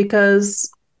right,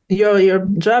 because your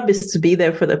job is to be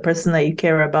there for the person that you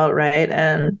care about, right?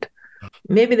 And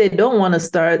maybe they don't want to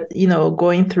start,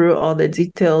 going through all the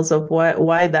details of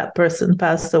why that person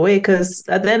passed away, because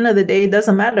at the end of the day, it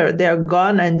doesn't matter. They're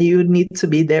gone and you need to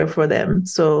be there for them.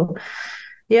 So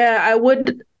yeah,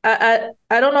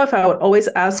 I don't know if I would always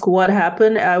ask what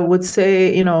happened. I would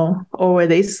say, or were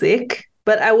they sick?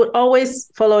 But I would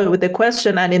always follow it with a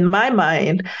question. And in my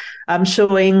mind, I'm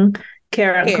showing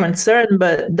care and concern,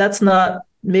 but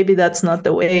maybe that's not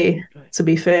the way, to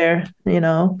be fair,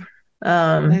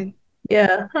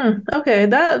 Yeah. Okay.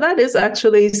 That is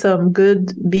actually some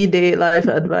good B-Day life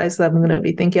advice I'm going to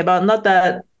be thinking about. Not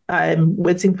that I'm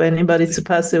waiting for anybody to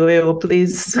pass away, or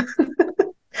please.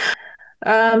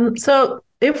 So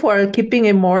if we're keeping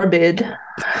it morbid,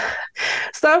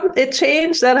 a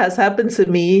change that has happened to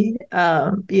me,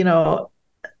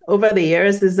 over the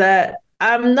years is that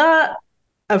I'm not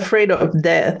afraid of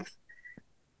death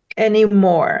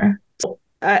anymore.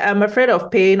 I'm afraid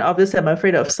of pain. Obviously, I'm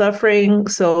afraid of suffering.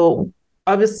 So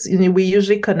obviously, we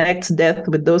usually connect death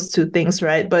with those two things,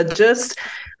 right? But just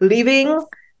leaving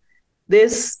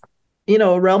this,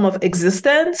 realm of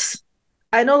existence,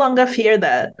 I no longer fear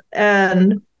that.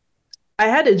 And I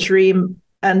had a dream,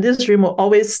 and this dream will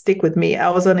always stick with me. I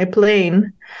was on a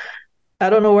plane. I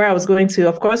don't know where I was going to.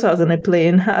 Of course, I was on a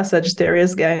plane, a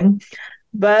Sagittarius gang.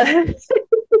 But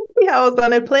yeah, I was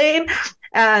on a plane,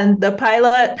 and the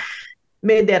pilot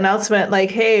made the announcement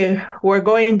like, hey, we're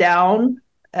going down.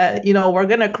 We're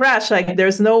going to crash. Like,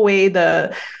 there's no way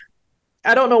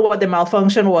I don't know what the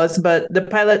malfunction was, but the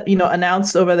pilot,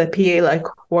 announced over the PA, like,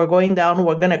 we're going down,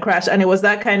 we're going to crash. And it was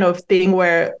that kind of thing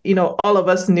where, all of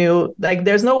us knew, like,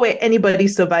 there's no way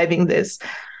anybody's surviving this.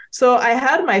 So I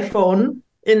had my phone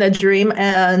in the dream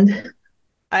and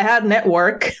I had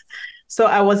network. So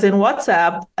I was in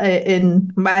WhatsApp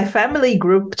in my family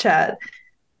group chat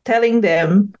telling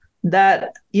them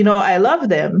that, I love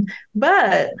them.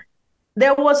 But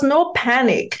there was no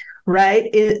panic, right?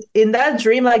 In that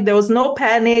dream, like there was no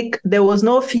panic, there was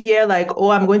no fear, like, oh,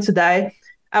 I'm going to die.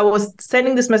 I was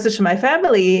sending this message to my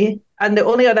family, and the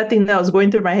only other thing that was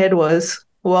going through my head was,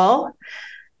 well,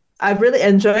 I've really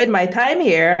enjoyed my time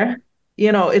here.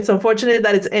 It's unfortunate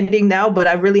that it's ending now, but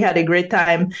I've really had a great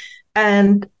time.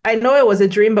 And I know it was a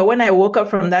dream, but when I woke up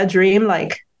from that dream,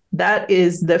 like that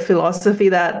is the philosophy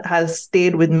that has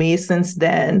stayed with me since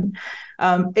then.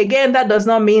 Again, that does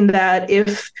not mean that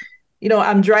if,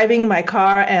 I'm driving my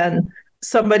car and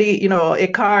somebody, a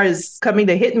car is coming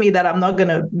to hit me, that I'm not going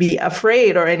to be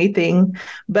afraid or anything,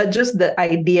 but just the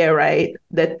idea, right?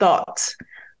 The thought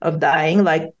of dying,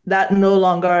 like that no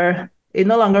longer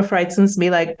frightens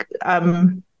me. Like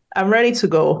I'm ready to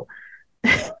go.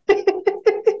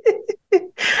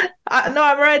 No,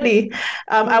 I'm ready.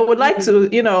 I would like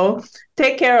to,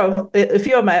 take care of a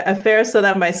few of my affairs so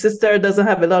that my sister doesn't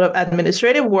have a lot of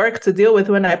administrative work to deal with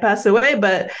when I pass away.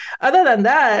 But other than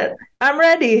that, I'm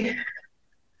ready.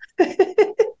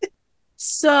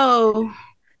 So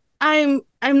I'm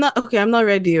not okay. I'm not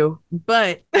ready,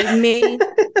 but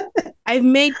I've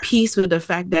made peace with the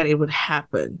fact that it would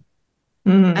happen.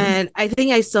 Mm-hmm. And I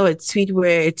think I saw a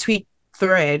tweet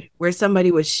thread where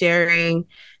somebody was sharing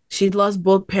she'd lost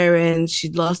both parents,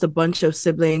 she'd lost a bunch of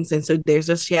siblings, and so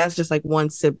she has just like one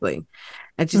sibling.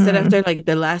 And she said after like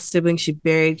the last sibling she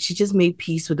buried, she just made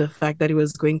peace with the fact that it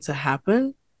was going to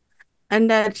happen. And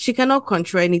that she cannot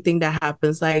control anything that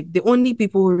happens. Like the only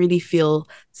people who really feel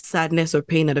sadness or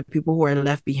pain are the people who are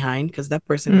left behind, because that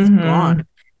person is gone.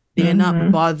 They're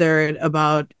not bothered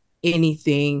about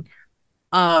anything.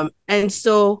 And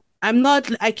so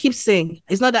I keep saying,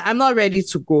 it's not that I'm not ready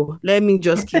to go. Let me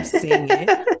just keep saying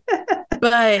it.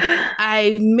 But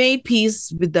I made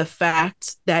peace with the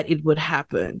fact that it would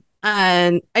happen.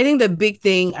 And I think the big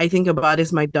thing I think about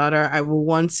is my daughter. I will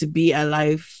want to be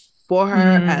alive for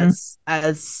her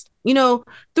as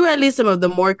through at least some of the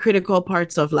more critical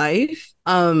parts of life.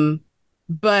 But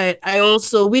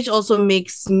which also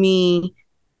makes me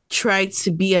try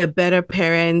to be a better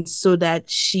parent so that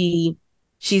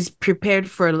she's prepared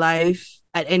for life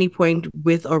at any point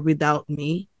with or without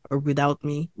me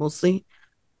mostly.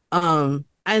 And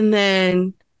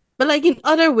then, But like in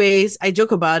other ways, I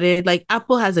joke about it. Like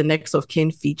Apple has a next of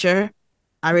kin feature.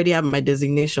 I already have my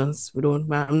designations.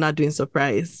 I'm not doing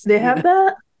surprise. They have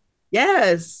that?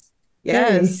 Yes. Really?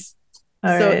 Yes.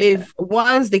 All So right. if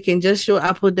once they can just show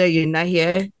Apple that you're not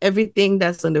here, everything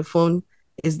that's on the phone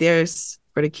is theirs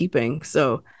for the keeping.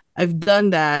 So I've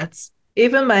done that.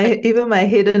 Even my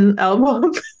hidden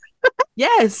album.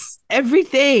 Yes,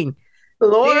 everything.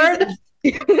 There's Lord.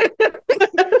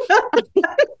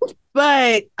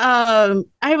 but I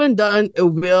haven't done a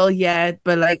will yet,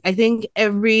 but like I think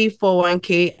every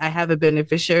 401k I have a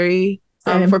beneficiary.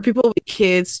 For Same. people with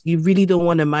kids, you really don't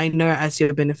want a minor as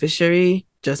your beneficiary.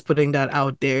 Just putting that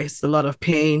out there. It's a lot of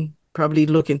pain. Probably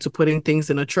look into putting things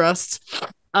in a trust.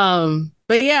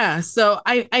 But yeah, so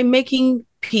I'm making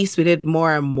peace with it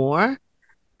more and more.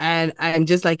 And I'm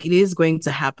just like, it is going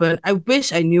to happen. I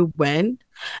wish I knew when.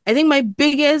 I think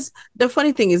the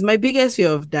funny thing is, my biggest fear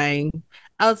of dying,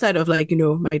 outside of like,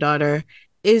 my daughter,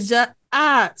 is just,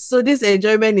 so this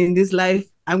enjoyment in this life,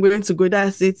 I'm going to go,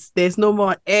 that's it. There's no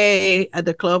more at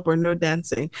the club or no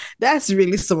dancing. That's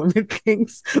really some of the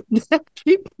things that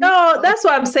keep me. No, that's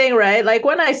what I'm saying, right? Like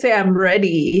when I say I'm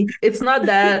ready, it's not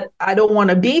that I don't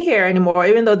want to be here anymore,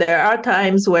 even though there are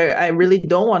times where I really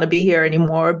don't want to be here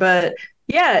anymore. But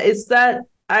yeah, it's that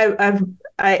I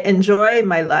enjoy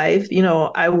my life.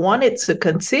 I want it to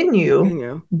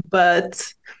continue,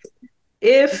 but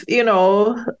if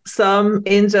some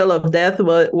angel of death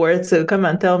were to come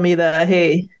and tell me that,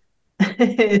 hey,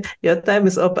 your time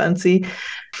is up, auntie,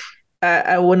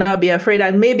 I would not be afraid.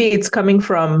 And maybe it's coming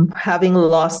from having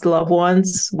lost loved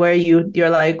ones where you're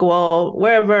like, well,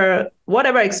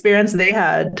 whatever experience they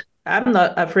had, I'm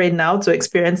not afraid now to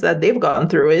experience that. They've gone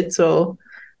through it. So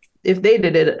if they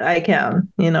did it, I can,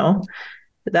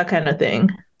 that kind of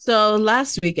thing. So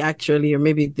last week, actually, or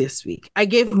maybe this week, I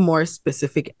gave more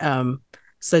specific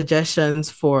suggestions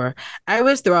for, I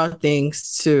always throw out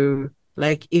things to,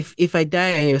 like, if I die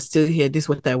and you're still here, this is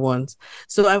what I want.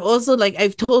 So I've also, like,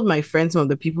 I've told my friends, some of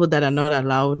the people that are not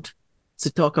allowed to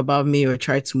talk about me or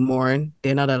try to mourn,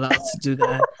 they're not allowed to do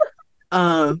that.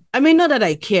 I mean, not that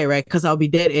I care, right? Because I'll be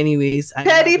dead anyways.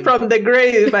 Petty from the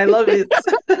grave. I love it.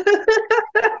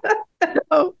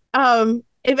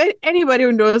 If anybody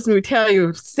who knows me will tell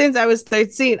you, since I was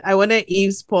 13, I wanted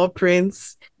Eve's paw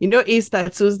prints. Eve's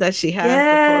tattoos that she has.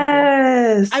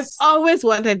 Yes. I've always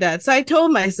wanted that. So I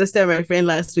told my sister and my friend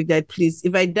last week that, please,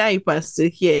 if I die, if I'm still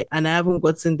here and I haven't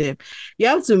gotten them, you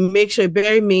have to make sure you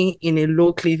bury me in a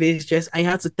low cleavage dress. I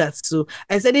have to tattoo.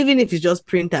 I said, even if you just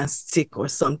print and stick or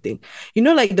something,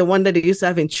 like the one that they used to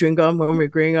have in chewing gum when we were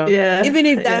growing up. Yeah. Even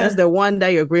if that's the one that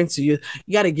you're going to use,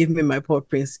 you got to give me my paw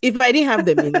prints. If I didn't have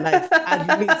them in life,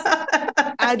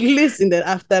 at least in the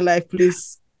afterlife,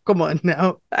 please. Come on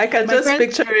now. I can just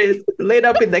picture it laid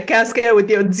up in the casket with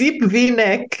your deep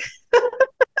V-neck.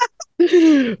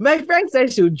 My friend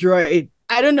said she'll draw it.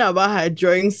 I don't know about her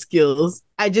drawing skills.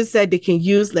 I just said they can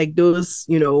use like those,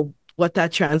 water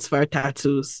transfer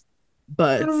tattoos.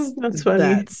 But that's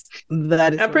funny.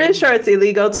 That is I'm pretty sure it's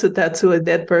illegal to tattoo a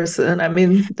dead person. I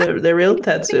mean, the real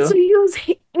tattoo. To use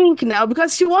ink now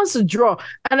because she wants to draw.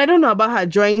 And I don't know about her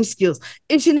drawing skills.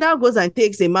 If she now goes and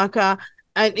takes a marker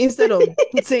and instead of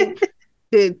putting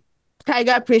the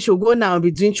tiger print, she'll go now and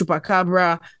be doing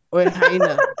chupacabra or a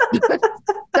hyena.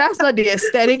 That's not the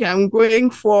aesthetic I'm going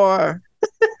for.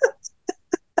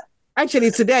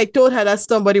 Actually, today I told her that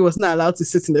somebody was not allowed to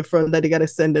sit in the front, that they got to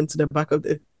send them to the back of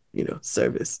the,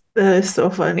 service. That is so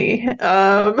funny. If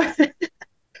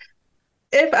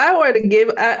I were to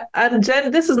give, and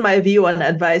Jen, this is my view on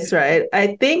advice, right?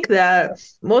 I think that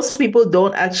most people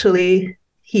don't actually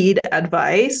heed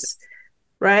advice.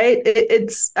 Right?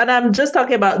 And I'm just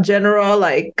talking about general,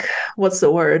 like, what's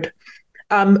the word?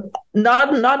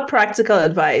 Not practical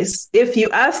advice. If you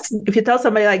tell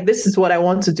somebody like, this is what I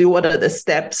want to do, what are the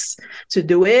steps to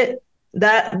do it?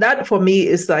 That for me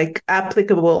is like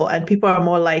applicable and people are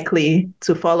more likely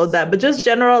to follow that. But just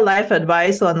general life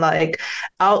advice on like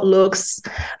outlooks,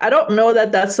 I don't know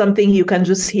that that's something you can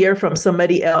just hear from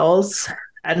somebody else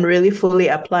and really fully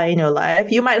apply in your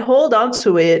life. You might hold on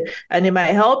to it and it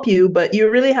might help you, but you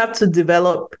really have to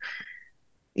develop,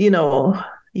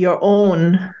 your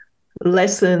own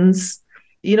lessons.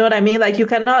 You know what I mean? Like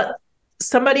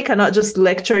somebody cannot just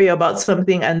lecture you about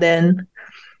something and then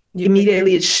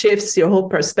immediately it shifts your whole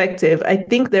perspective. I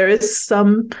think there is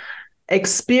some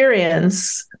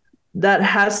experience that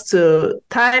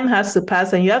time has to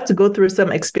pass and you have to go through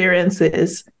some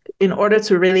experiences in order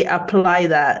to really apply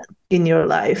that in your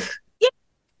life.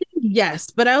 Yes,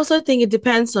 but I also think it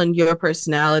depends on your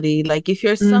personality. Like if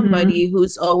you're somebody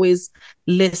who's always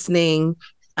listening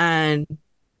and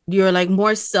you're like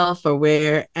more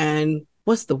self-aware, and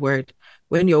what's the word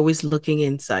when you're always looking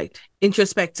inside?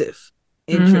 Introspective.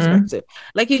 Mm-hmm. Introspective.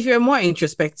 Like if you're more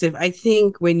introspective, I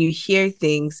think when you hear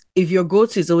things, if your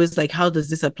go-to is always like, how does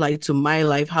this apply to my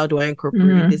life? How do I incorporate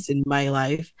Mm-hmm. this in my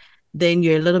life? Then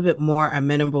you're a little bit more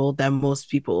amenable than most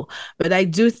people. But I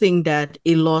do think that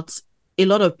a lot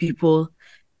of people,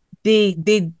 they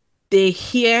they they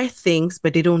hear things,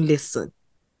 but they don't listen.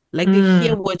 Like they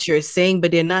hear Mm. what you're saying,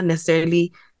 but they're not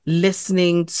necessarily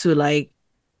listening to like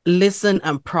listen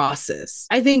and process.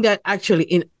 I think that actually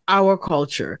in our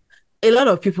culture, a lot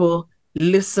of people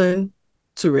listen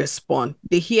to respond.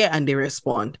 They hear and they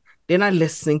respond. They're not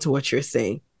listening to what you're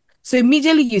saying. So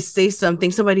immediately you say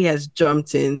something, somebody has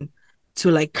jumped in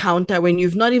to like counter when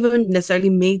you've not even necessarily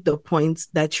made the points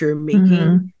that you're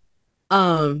making. Mm-hmm.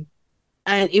 Um,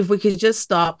 and if we could just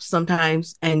stop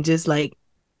sometimes and just like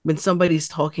when somebody's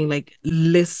talking, like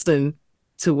listen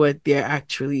to what they're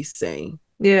actually saying.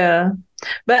 Yeah.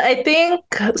 But I think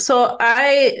so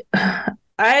I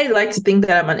like to think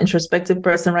that I'm an introspective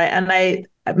person, right? And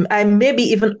I maybe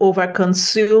even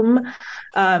overconsume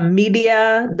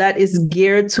media that is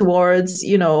geared towards,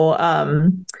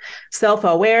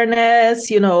 self-awareness,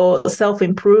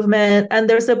 self-improvement. And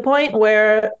there's a point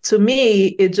where to me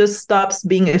it just stops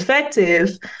being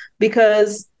effective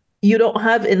because you don't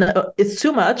have enough, it's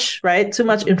too much, right? Too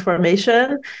much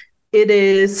information. It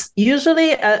is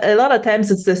usually a lot of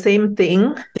times it's the same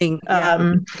thing, Thing, yeah.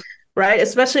 um, right?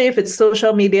 Especially if it's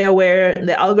social media where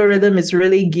the algorithm is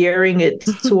really gearing it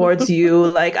towards you.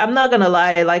 Like, I'm not gonna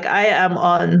lie, like I am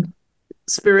on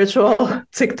spiritual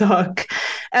TikTok,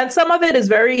 and some of it is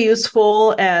very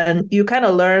useful, and you kind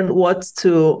of learn what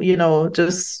to,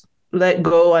 just let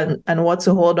go and what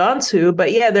to hold on to.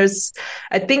 But yeah,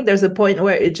 I think there's a point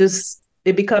where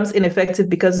it becomes ineffective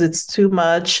because it's too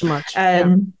much, Too much. Yeah.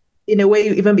 and in a way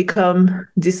you even become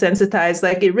desensitized.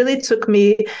 Like it really took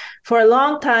me for a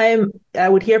long time. I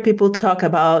would hear people talk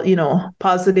about,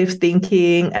 positive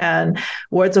thinking and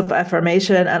words of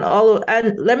affirmation and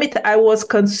and I was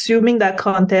consuming that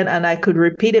content and I could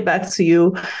repeat it back to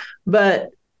you, but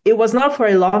it was not for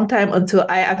a long time until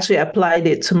I actually applied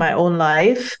it to my own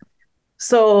life.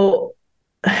 So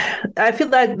I feel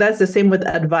like that's the same with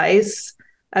advice.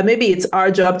 And maybe it's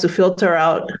our job to filter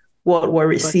out what we're But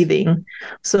receiving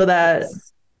so that,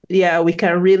 yes. yeah, we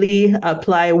can really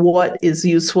apply what is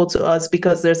useful to us,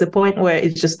 because there's a point where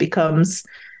it just becomes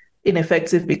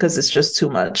ineffective because it's just too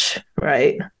much,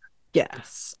 right?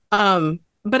 Yes.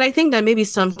 But I think that maybe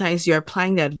sometimes you're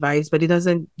applying the advice, but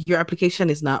your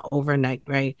application is not overnight,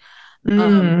 right?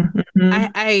 Um,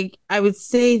 Mm-hmm. I would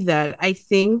say that I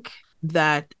think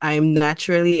that I'm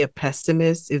naturally a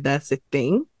pessimist, if that's a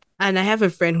thing. And I have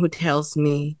a friend who tells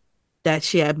me that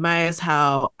she admires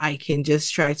how I can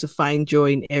just try to find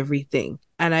joy in everything.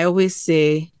 And I always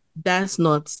say, that's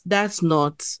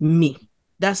not me.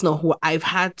 That's not who I've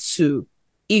had to.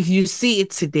 If you see it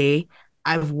today,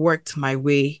 I've worked my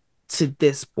way to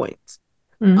this point.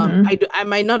 Mm-hmm. I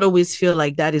might not always feel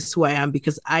like that is who I am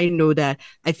because I know that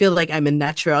I feel like I'm a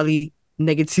naturally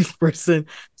negative person.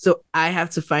 So I have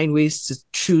to find ways to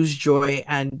choose joy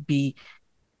and be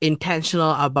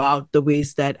intentional about the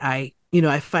ways that I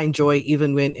find joy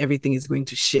even when everything is going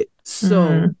to shit. So,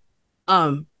 Mm-hmm.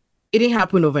 um, it didn't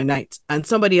happen overnight and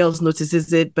somebody else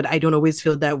notices it, but I don't always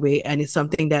feel that way. And it's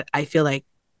something that I feel like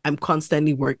I'm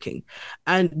constantly working.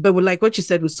 But with like what you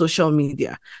said with social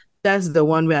media, that's the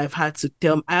one where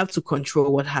I have to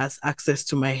control what has access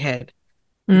to my head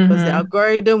because the Mm-hmm.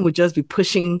 algorithm would just be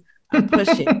pushing and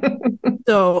pushing.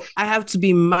 So I have to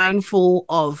be mindful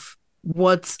of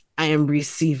what I am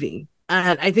receiving.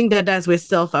 And I think that that's where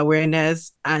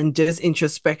self-awareness and just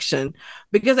introspection,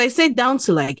 because I say down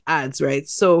to like ads, right?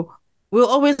 So we'll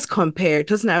always compare.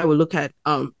 Tosin and I will look at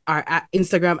our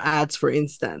Instagram ads, for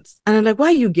instance. And I'm like, why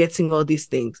are you getting all these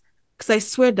things? Because I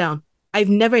swear down, I've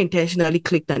never intentionally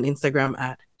clicked an Instagram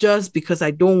ad just because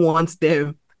I don't want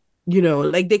them,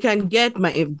 like they can get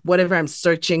my whatever I'm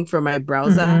searching from my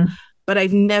browser, Mm-hmm. but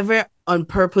I've never on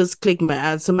purpose clicked my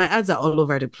ads. So my ads are all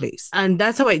over the place. And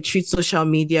that's how I treat social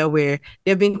media, where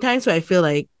there have been times where I feel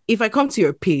like if I come to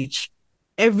your page,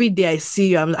 every day I see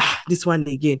you, I'm like, this one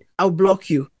again, I'll block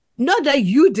you. Not that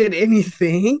you did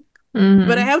anything, but I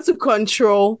Mm-hmm. have to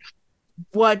control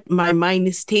what my mind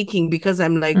is taking because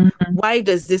I'm like, Mm-hmm. why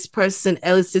does this person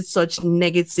elicit such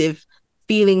negative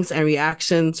feelings and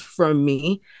reactions from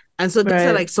me? And so those are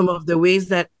Right. like some of the ways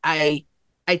that I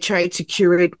try to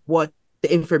curate what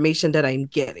the information that I'm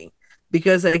getting.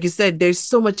 Because like you said, there's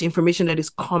so much information that is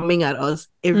coming at us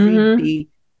every Mm-hmm. day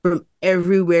from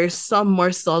everywhere, some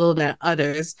more subtle than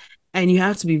others. And you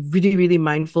have to be really, really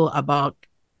mindful about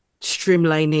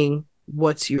streamlining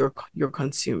what you're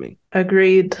consuming.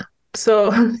 Agreed.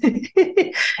 So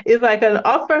if I can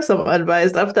offer some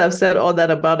advice after I've said all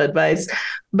that about advice,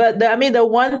 but the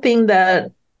one thing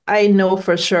that I know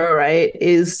for sure, right,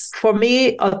 is for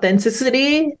me,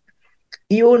 authenticity,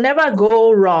 you will never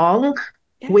go wrong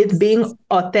with being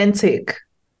authentic.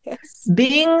 Yes.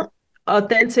 Being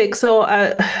authentic.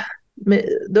 So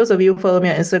those of you who follow me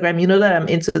on Instagram, you know that I'm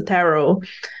into tarot.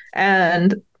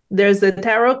 And there's a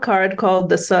tarot card called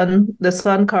the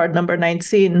Sun card number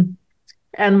 19.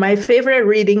 And my favorite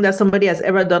reading that somebody has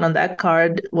ever done on that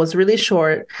card was really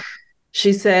short.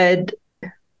 She said,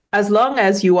 as long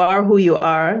as you are who you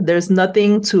are, there's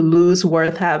nothing to lose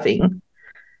worth having.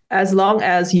 As long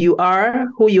as you are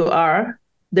who you are,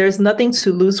 there's nothing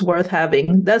to lose worth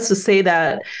having. That's to say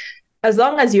that as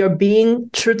long as you're being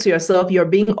true to yourself, you're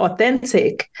being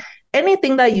authentic,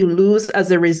 anything that you lose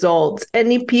as a result,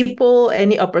 any people,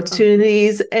 any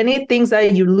opportunities, any things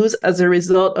that you lose as a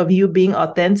result of you being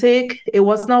authentic, it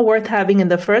was not worth having in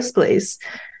the first place.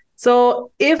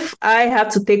 So if I have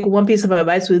to take one piece of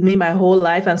advice with me my whole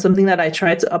life and something that I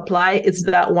try to apply, it's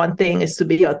that one thing, is to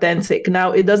be authentic.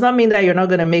 Now, it does not mean that you're not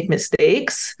going to make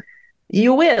mistakes.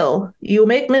 You will. You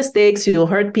make mistakes, you'll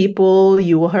hurt people,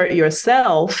 you will hurt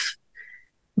yourself.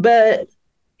 But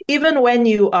even when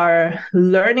you are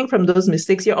learning from those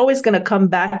mistakes, you're always going to come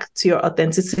back to your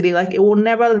authenticity. Like it will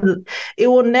never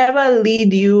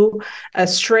lead you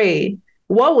astray.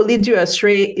 What will lead you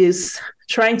astray is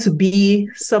trying to be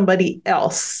somebody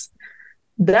else.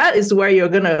 That is where you're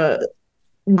going to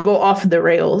go off the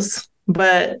rails.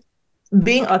 But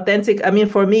being authentic, I mean,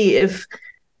 for me, if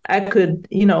I could,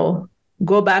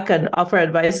 go back and offer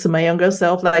advice to my younger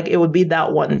self, like it would be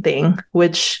that one thing,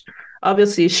 which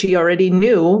obviously she already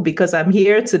knew because I'm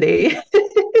here today.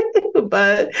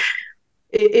 But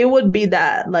it would be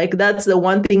that, like, that's the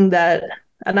one thing that,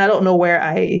 and I don't know where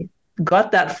I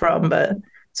got that from, but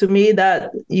to me,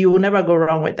 that you will never go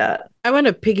wrong with that. I want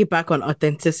to piggyback on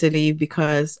authenticity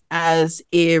because as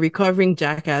a recovering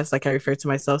jackass, like I refer to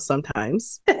myself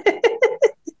sometimes,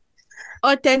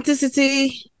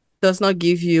 authenticity does not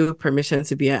give you permission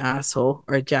to be an asshole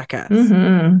or a jackass.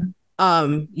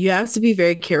 Mm-hmm. You have to be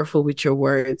very careful with your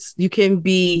words. You can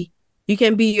be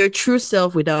your true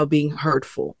self without being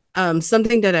hurtful.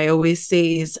 Something that I always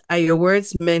say is, are your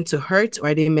words meant to hurt or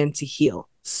are they meant to heal?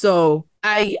 So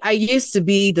I used to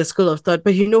be the school of thought,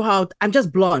 but you know how I'm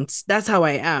just blunt. That's how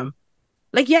I am.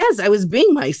 Like, yes, I was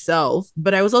being myself,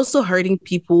 but I was also hurting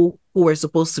people who were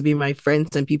supposed to be my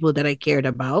friends and people that I cared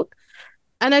about.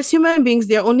 And as human beings,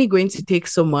 they're only going to take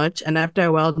so much. And after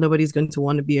a while, nobody's going to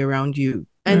want to be around you.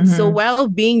 And so while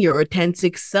being your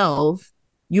authentic self,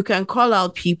 you can call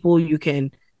out people, you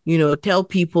can, tell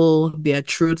people their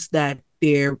truths that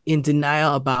they're in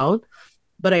denial about.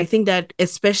 But I think that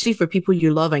especially for people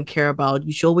you love and care about,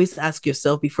 you should always ask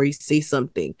yourself before you say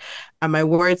something, are my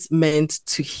words meant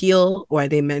to heal or are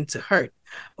they meant to hurt?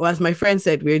 Or as my friend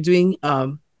said, we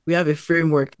have a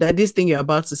framework that this thing you're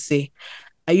about to say,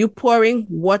 are you pouring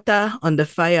water on the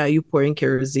fire? Are you pouring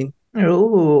kerosene?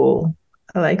 Oh,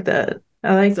 I like that.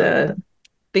 That.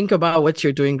 Think about what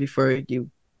you're doing before you.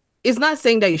 It's not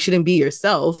saying that you shouldn't be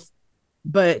yourself,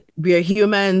 but we are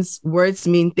humans. Words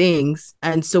mean things.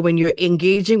 And so when you're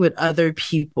engaging with other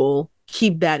people,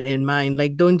 keep that in mind.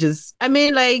 Like, don't just,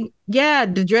 yeah,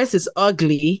 the dress is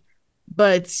ugly,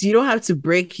 but you don't have to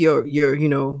break your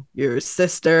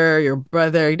sister, your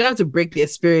brother. You don't have to break their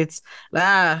spirits.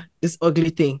 This ugly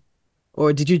thing.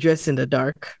 Or did you dress in the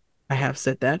dark? I have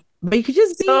said that. But you could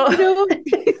just be,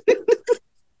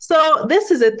 So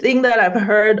this is a thing that I've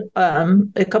heard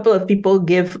a couple of people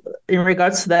give in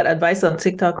regards to that advice on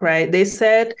TikTok, right? They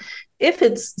said if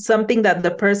it's something that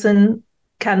the person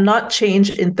cannot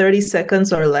change in 30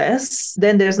 seconds or less,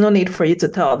 then there's no need for you to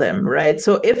tell them, right?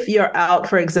 So if you're out,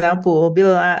 for example,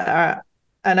 Bill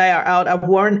and I are out, I've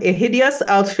worn a hideous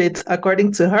outfit,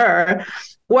 according to her.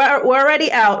 We're already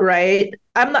out, right?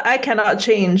 I cannot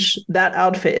change that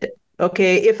outfit.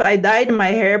 Okay. If I dyed my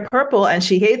hair purple and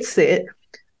she hates it,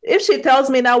 if she tells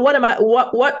me now,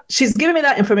 what she's giving me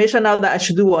that information now that I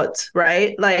should do what,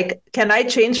 right? Like, can I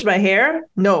change my hair?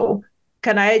 No.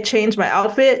 Can I change my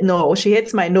outfit? No. She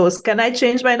hates my nose. Can I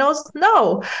change my nose?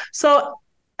 No. So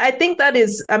I think that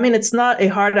is, it's not a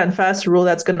hard and fast rule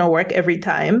that's going to work every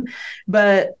time,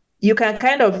 but you can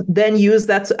kind of then use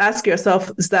that to ask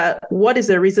yourself, what is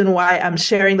the reason why I'm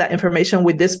sharing that information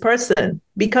with this person?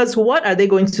 Because what are they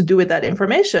going to do with that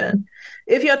information?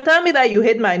 If you're telling me that you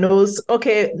hate my nose,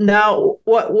 okay, now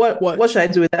what should I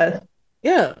do with that?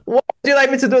 Yeah. What would you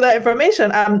like me to do with that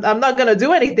information? I'm not going to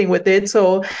do anything with it.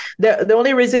 So the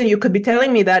only reason you could be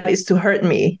telling me that is to hurt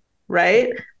me, right?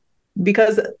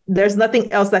 because there's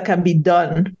nothing else that can be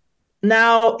done.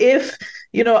 Now, if,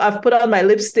 I've put on my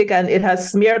lipstick and it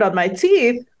has smeared on my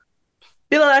teeth,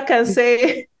 Bilola can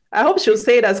say, I hope she'll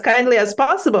say it as kindly as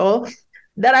possible,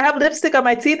 that I have lipstick on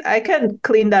my teeth. I can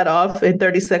clean that off in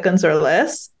 30 seconds or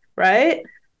less, right?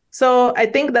 So I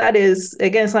think that is,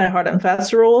 again, it's not a hard and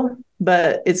fast rule,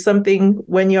 but it's something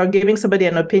when you're giving somebody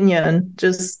an opinion,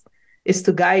 just is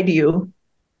to guide you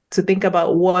to think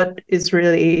about what is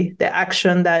really the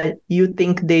action that you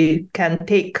think they can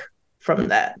take from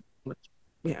that.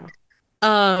 Yeah.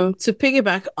 To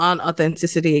piggyback on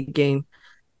authenticity again,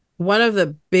 one of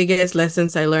the biggest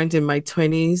lessons I learned in my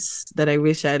 20s that I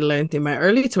wish I had learned in my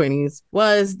early 20s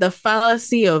was the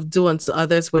fallacy of do unto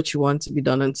others what you want to be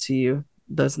done unto you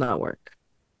does not work.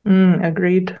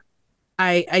 Agreed.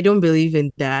 I don't believe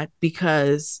in that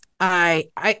because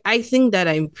I think that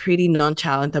I'm pretty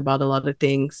nonchalant about a lot of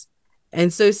things.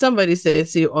 And so if somebody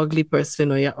says you're ugly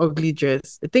person or you're ugly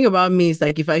dress, the thing about me is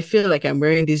like, if I feel like I'm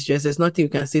wearing this dress, there's nothing you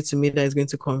can say to me that is going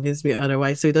to convince me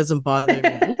otherwise. So it doesn't bother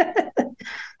me.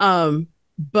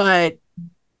 But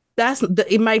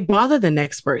it might bother the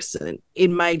next person. It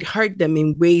might hurt them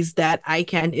in ways that I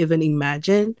can't even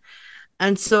imagine.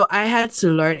 And so I had to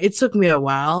learn. It took me a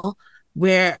while,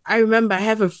 where I remember I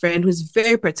have a friend who's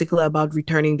very particular about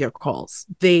returning their calls.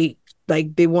 They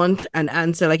want an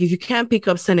answer. Like, if you can't pick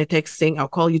up, send a text saying, I'll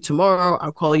call you tomorrow,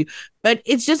 I'll call you. But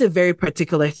it's just a very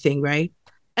particular thing, right?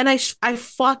 And I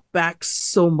fought back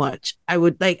so much. I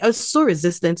was so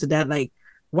resistant to that. Like,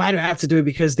 why do I have to do it?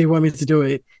 Because they want me to do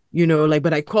it,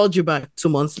 but I called you back 2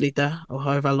 months later or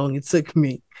however long it took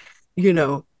me,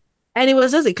 and it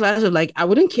was just a clash of like, I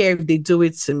wouldn't care if they do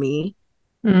it to me.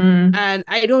 And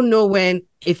I don't know when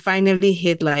it finally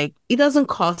hit, like, it doesn't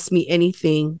cost me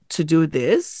anything to do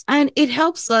this. And it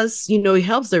helps us, it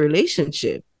helps the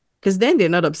relationship, because then they're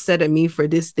not upset at me for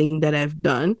this thing that I've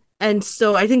done. And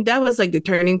so I think that was like the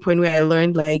turning point where I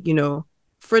learned, like,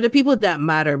 for the people that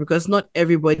matter, because not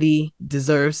everybody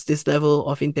deserves this level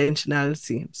of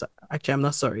intentionality. Actually, I'm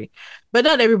not sorry, but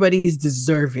not everybody is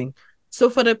deserving. So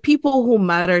for the people who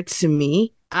matter to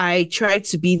me, I try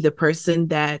to be the person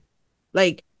that,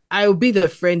 like, I'll be the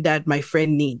friend that my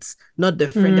friend needs, not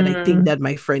the friend that I think that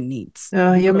my friend needs.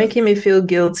 Oh, you're making me feel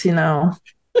guilty now.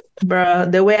 Bruh,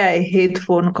 the way I hate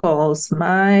phone calls,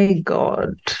 my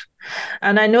God.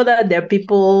 And I know that there are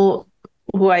people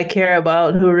who I care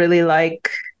about who really like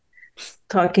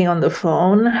talking on the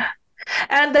phone.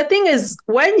 And the thing is,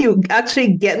 when you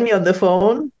actually get me on the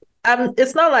phone,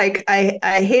 it's not like I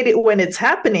hate it when it's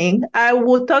happening. I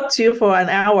will talk to you for an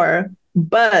hour,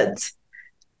 but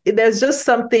there's just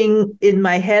something in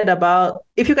my head about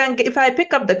if I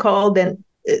pick up the call, then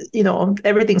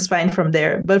everything's fine from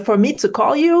there. But for me to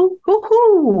call you,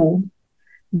 whoo,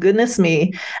 goodness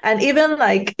me. And even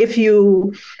like if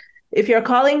you're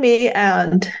calling me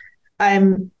and I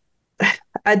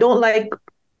don't like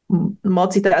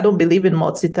I don't believe in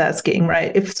multitasking,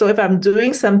 right? If I'm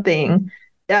doing something,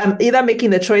 I'm either making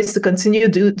the choice to continue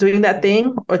doing that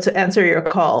thing or to answer your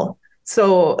call.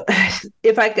 So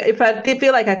if I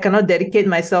feel like I cannot dedicate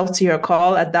myself to your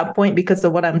call at that point because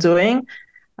of what I'm doing,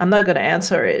 I'm not going to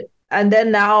answer it. And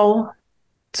then now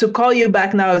to call you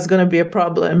back now is going to be a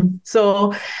problem.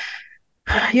 So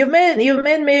you've made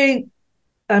me,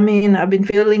 I mean, I've been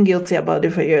feeling guilty about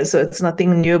it for years, so it's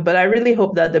nothing new, but I really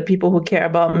hope that the people who care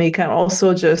about me can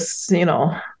also just,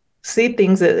 see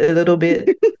things a little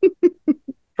bit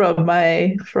from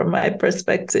my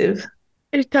perspective.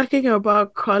 You're talking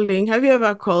about calling. Have you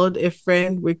ever called a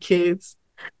friend with kids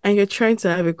and you're trying to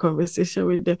have a conversation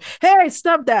with them? Hey,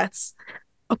 stop that.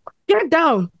 Oh, get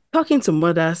down. Talking to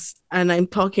mothers and I'm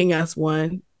talking as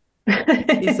one.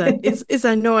 It's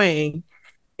annoying.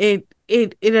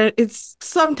 It's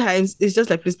sometimes it's just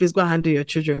like, please go handle your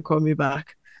children, call me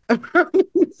back. I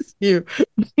promise you.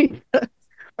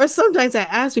 Or sometimes I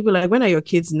ask people, like, when are your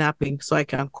kids napping so I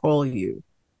can call you?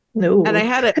 No. And I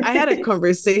had a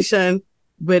conversation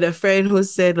with a friend who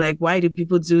said, like, why do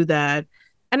people do that?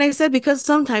 And I said, because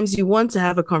sometimes you want to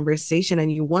have a conversation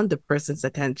and you want the person's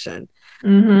attention.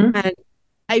 Mm-hmm. And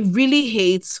I really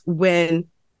hate when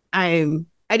I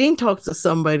didn't talk to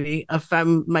somebody,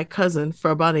 my cousin, for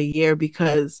about a year,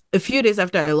 because a few days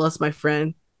after I lost my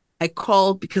friend, I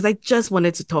called because I just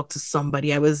wanted to talk to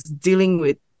somebody. I was dealing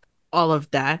with all of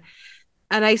that.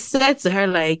 And I said to her,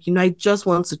 like, I just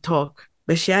want to talk.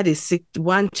 But she had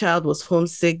one child was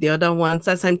homesick, the other one.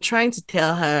 So as I'm trying to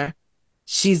tell her,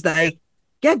 she's like,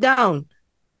 get down,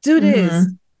 do this.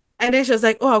 Mm-hmm. And then she was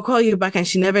like, oh, I'll call you back. And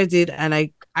she never did. And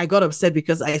I got upset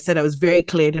because I said I was very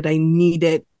clear that I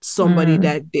needed somebody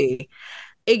that day.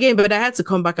 again, but I had to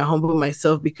come back and humble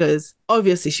myself because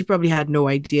obviously she probably had no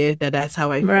idea that that's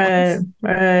how I felt.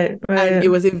 And it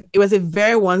was a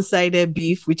very one-sided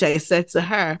beef, which I said to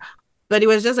her. But it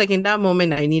was just like in that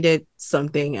moment I needed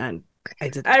something and I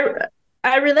did.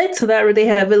 I relate to that really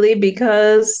heavily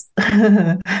because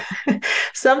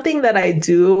something that I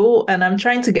do, and I'm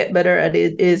trying to get better at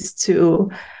it, is to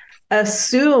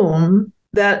assume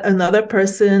that another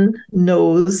person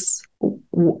knows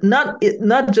not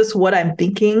just what I'm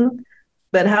thinking,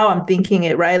 but how I'm thinking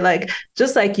it, right? Like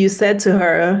just like you said to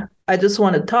her, I just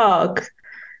want to talk.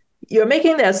 You're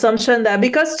making the assumption that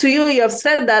because to you, you have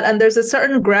said that, and there's a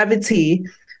certain gravity,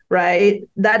 right,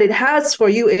 that it has for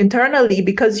you internally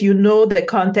because you know the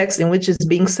context in which it's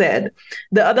being said.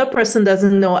 The other person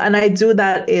doesn't know. And I do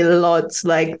that a lot,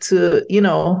 like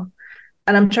and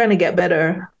I'm trying to get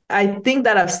better. I think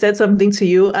that I've said something to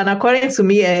you, and according to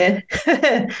me,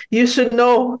 you should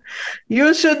know.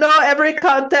 You should know every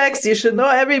context. You should know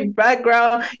every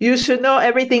background. You should know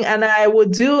everything. And I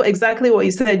would do exactly what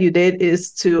you said you did,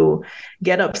 is to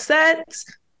get upset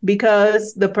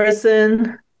because the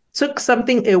person took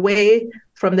something away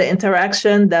from the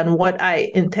interaction than what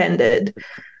I intended.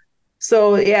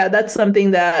 So yeah, that's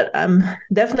something that I'm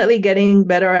definitely getting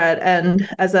better at. And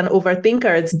as an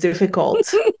overthinker, it's difficult.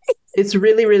 It's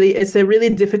it's a really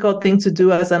difficult thing to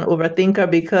do as an overthinker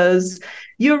because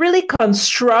you really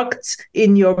construct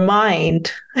in your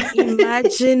mind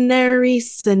imaginary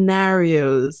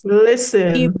scenarios.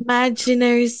 Listen.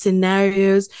 Imaginary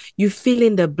scenarios. You fill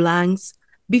in the blanks.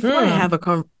 Before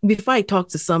I talk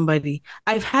to somebody,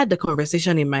 I've had the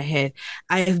conversation in my head.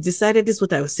 I have decided this is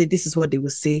what I will say. This is what they will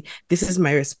say. This is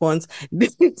my response.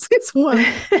 This is what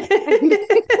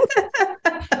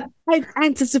I've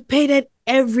anticipated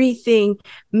everything,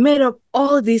 made up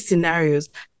all these scenarios.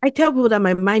 I tell people that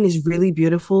my mind is really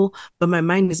beautiful, but my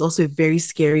mind is also a very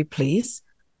scary place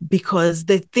because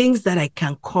the things that I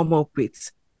can come up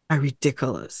with are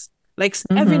ridiculous. Like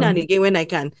every now and again, when I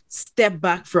can step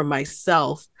back from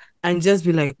myself and just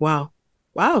be like, wow,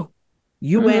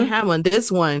 you went ham on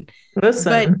this one.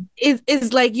 Listen. But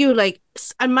it's like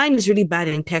and mine is really bad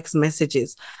in text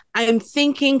messages. I am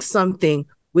thinking something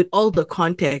with all the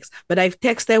context, but I've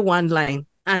texted one line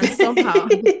and somehow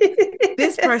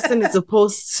this person is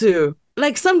supposed to,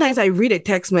 like, sometimes I read a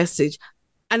text message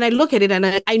and I look at it and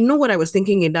I know what I was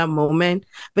thinking in that moment.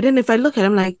 But then if I look at it,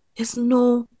 I'm like, there's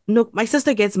no, my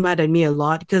sister gets mad at me a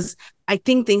lot because I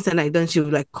think things and I don't show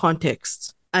like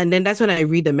context. And then that's when I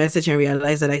read the message and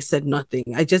realize that I said nothing.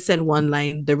 I just said one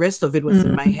line. The rest of it was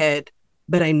in my head,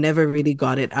 but I never really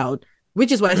got it out,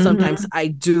 which is why sometimes I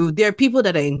do. There are people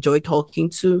that I enjoy talking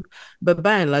to, but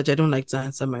by and large, I don't like to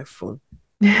answer my phone.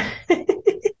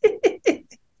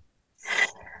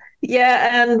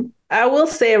 Yeah, and I will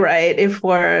say, right, if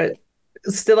we're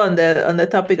still on the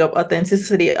topic of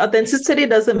authenticity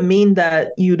doesn't mean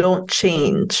that you don't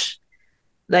change,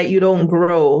 that you don't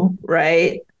grow,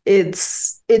 right? It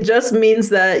just means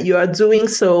that you are doing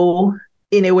so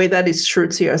in a way that is true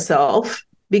to yourself.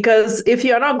 Because if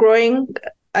you're not growing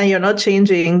and you're not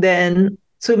changing, then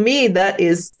to me, that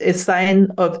is a sign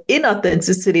of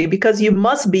inauthenticity because you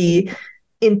must be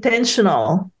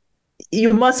intentional.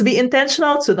 You must be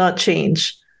intentional to not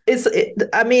change.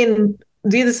 I mean,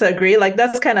 do you disagree? Like,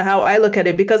 that's kind of how I look at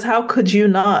it, because how could you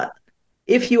not?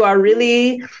 If you are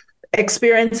really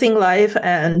experiencing life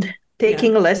and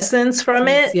taking lessons from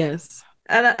it. Yes.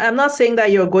 And I'm not saying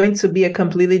that you're going to be a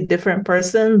completely different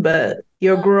person, but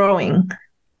you're growing.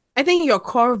 I think your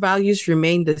core values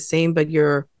remain the same, but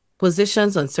your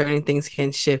positions on certain things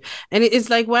can shift. And it's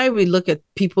like why we look at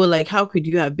people like, how could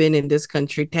you have been in this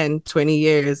country 10, 20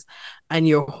 years and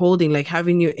you're holding, like,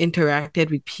 having you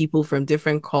interacted with people from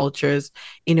different cultures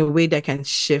in a way that can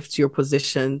shift your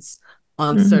positions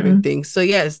on certain things. So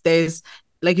yes, there's,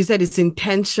 like you said, it's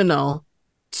intentional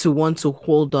to want to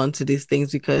hold on to these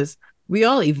things because we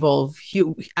all evolve.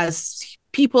 As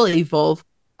people evolve,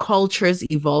 cultures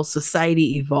evolve,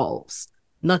 society evolves.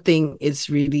 Nothing is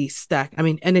really stacked. I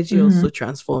mean, energy also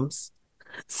transforms.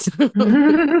 So... but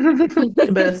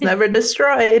it's never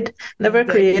destroyed, never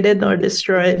created nor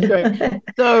destroyed.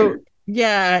 So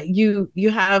yeah, you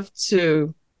have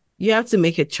to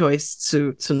make a choice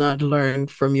to not learn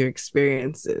from your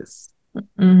experiences.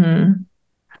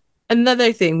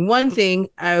 Another thing, one thing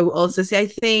I will also say, I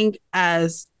think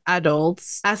as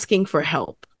adults, asking for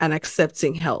help and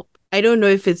accepting help. I don't know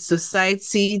if it's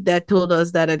society that told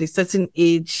us that at a certain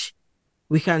age,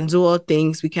 we can do all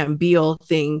things, we can be all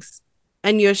things.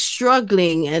 And you're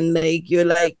struggling and you're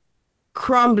like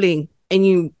crumbling. And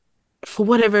you, for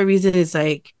whatever reason, it's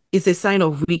a sign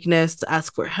of weakness to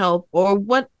ask for help or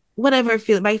whatever.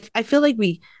 I feel like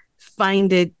we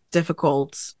find it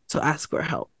difficult to ask for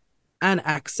help and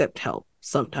accept help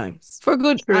sometimes for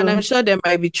good. True. And I'm sure there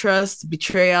might be trust,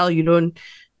 betrayal. You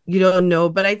don't know.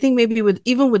 But I think maybe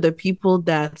even with the people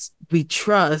that we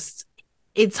trust,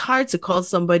 it's hard to call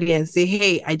somebody and say,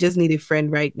 hey, I just need a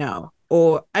friend right now.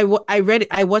 Or I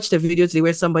watched a video today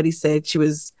where somebody said she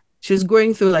was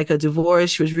going through like a divorce.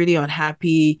 She was really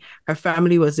unhappy. Her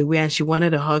family was away and she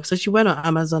wanted a hug. So she went on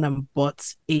Amazon and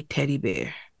bought a teddy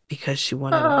bear because she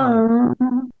wanted a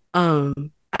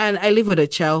hug. And I live with a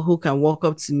child who can walk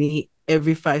up to me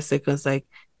every 5 seconds, like,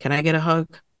 can I get a hug?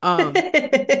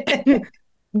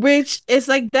 Which is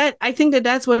like that. I think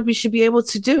that's what we should be able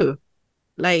to do.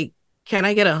 Like, can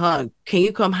I get a hug? Can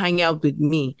you come hang out with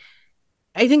me?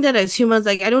 I think that as humans,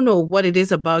 like, I don't know what it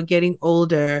is about getting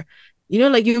older.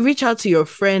 Like you reach out to your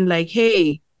friend, like,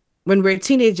 hey, when we're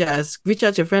teenagers, reach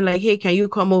out to your friend, like, hey, can you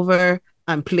come over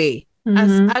and play?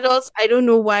 As adults, I don't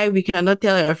know why we cannot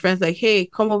tell our friends, like, hey,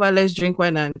 come over, let's drink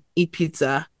wine and eat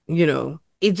pizza.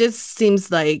 It just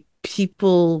seems like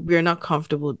we're not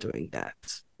comfortable doing that.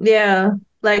 Yeah,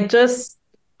 like just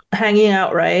hanging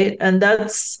out, right? And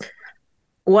that's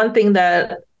one thing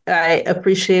that I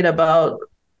appreciate about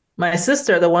my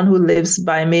sister, the one who lives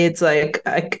by me. It's like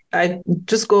I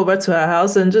just go over to her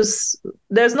house and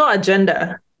there's no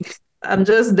agenda. I'm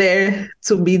just there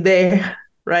to be there,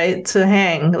 right? To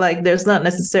hang. Like there's not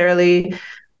necessarily,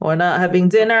 we're not having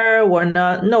dinner,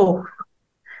 no,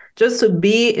 just to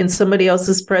be in somebody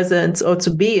else's presence or to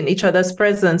be in each other's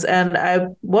presence. And I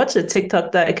watched a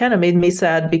TikTok that it kind of made me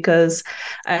sad because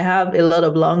I have a lot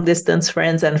of long distance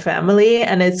friends and family.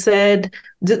 And it said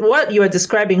what you are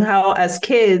describing, how as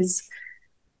kids,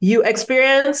 you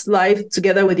experience life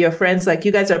together with your friends. Like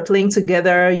you guys are playing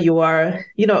together, you are,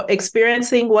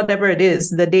 experiencing whatever it is,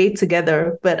 the day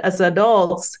together. But as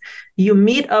adults, you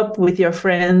meet up with your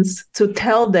friends to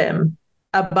tell them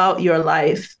about your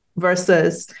life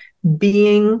versus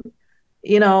being,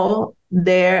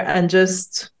 there and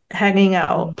just hanging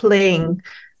out, playing.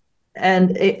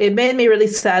 And it made me really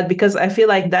sad because I feel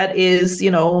like that is,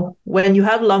 when you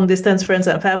have long distance friends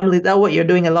and family, that's what you're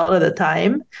doing a lot of the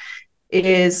time,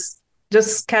 is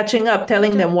just catching up,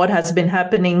 telling them what has been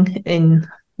happening in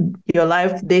your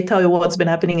life. They tell you what's been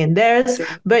happening in theirs,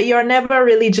 but you're never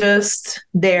really just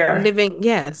there. Living,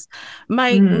 yes.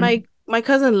 My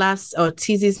cousin laughs or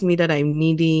teases me that I'm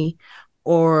needy,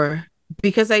 or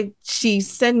because she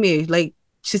sent me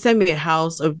a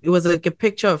house, or it was like a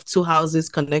picture of two houses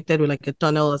connected with like a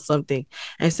tunnel or something.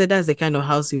 And I said, that's the kind of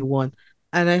house you want.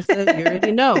 And I said, you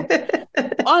already know.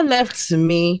 All left to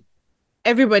me,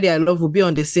 everybody I love will be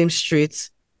on the same street.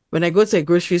 When I go to a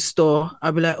grocery store,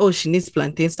 I'll be like, oh, she needs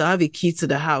plantains, so I have a key to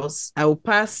the house. I will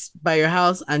pass by your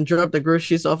house and drop the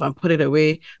groceries off and put it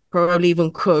away, probably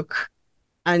even cook.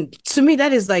 And to me,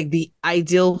 that is like the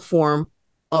ideal form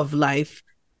of life.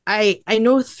 I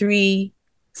know 3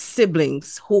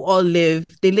 siblings who all live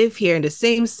here in the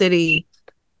same city.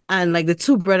 And like the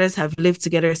 2 brothers have lived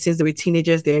together since they were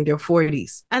teenagers. They're in their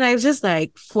 40s. And I was just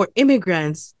like, for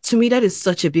immigrants, to me, that is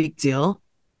such a big deal.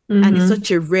 And it's such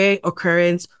a rare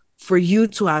occurrence for you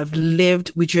to have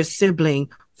lived with your sibling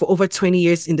for over 20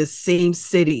 years in the same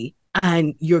city.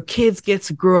 And your kids get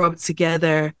to grow up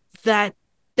together. That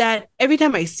every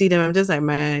time I see them, I'm just like,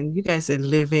 man, you guys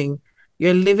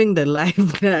you're living the life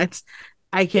that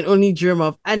I can only dream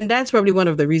of. And that's probably one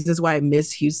of the reasons why I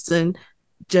miss Houston.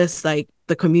 Just like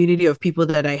the community of people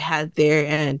that I had there,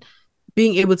 and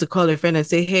being able to call a friend and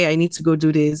say, hey, I need to go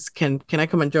do this. Can I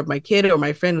come and drop my kid? Or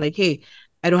my friend, like, hey,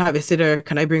 I don't have a sitter.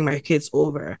 Can I bring my kids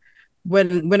over?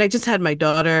 When I just had my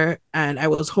daughter and I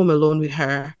was home alone with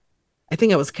her, I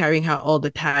think I was carrying her all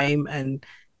the time. And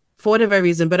for whatever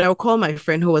reason, but I'll call my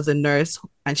friend who was a nurse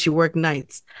and she worked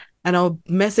nights. And I'll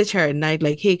message her at night,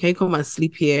 like, hey, can you come and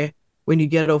sleep here when you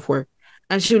get off work?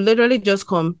 And she would literally just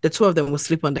come. The 2 of them would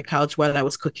sleep on the couch while I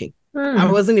was cooking.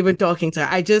 I wasn't even talking to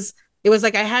her. It was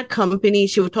like I had company.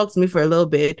 She would talk to me for a little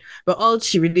bit, but all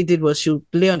she really did was she would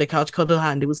lay on the couch, cuddle her,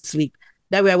 and they would sleep.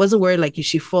 That way I wasn't worried, like if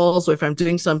she falls or if I'm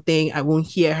doing something, I won't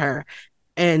hear her.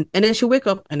 And then she'll wake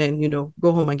up and then,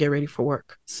 go home and get ready for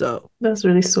work. So that's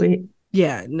really sweet.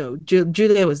 Yeah, no,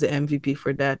 Julia was the MVP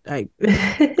for that.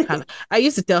 I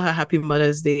used to tell her Happy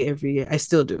Mother's Day every year. I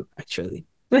still do, actually.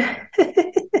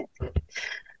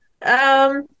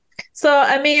 So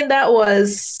I mean, that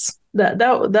was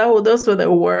those were the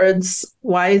words,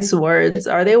 wise words.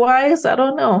 Are they wise? I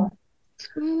don't know.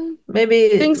 Maybe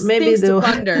things to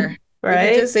ponder. Right?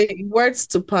 Maybe just say words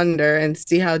to ponder and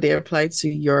see how they apply to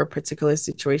your particular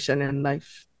situation in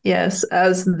life. Yes,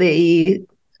 as the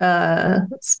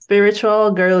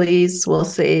spiritual girlies will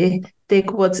say,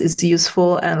 take what is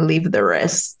useful and leave the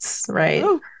rest, right?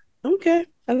 Oh, Okay,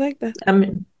 I like that. I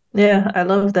mean, yeah, I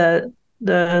love that.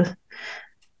 The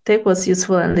take what's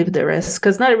useful and leave the rest,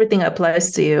 because not everything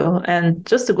applies to you. And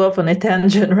just to go off on a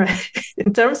tangent, right?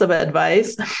 In terms of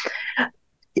advice,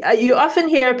 you often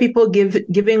hear people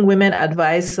giving women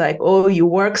advice like, oh, you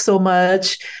work so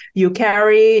much, you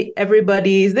carry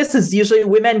everybody. This is usually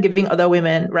women giving other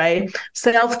women, right?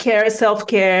 Self-care,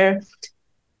 self-care.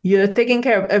 You're taking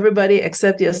care of everybody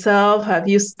except yourself. Have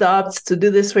you stopped to do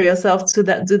this for yourself, to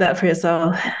that do that for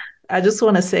yourself? I just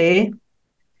want to say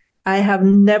I have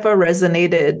never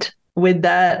resonated with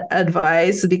that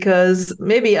advice, because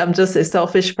maybe I'm just a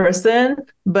selfish person,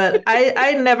 but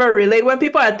I never relate when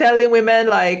people are telling women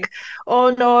like, oh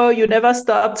no, you never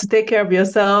stop to take care of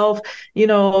yourself,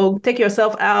 take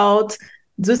yourself out,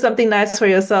 do something nice for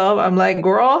yourself. I'm like,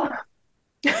 girl,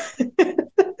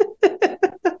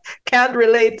 can't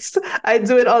relate. I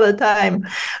do it all the time.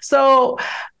 So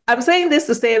I'm saying this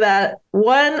to say that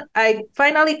one, I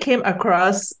finally came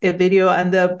across a video,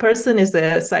 and the person is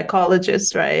a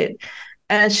psychologist, right?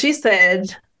 And she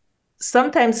said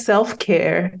sometimes self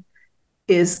care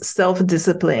is self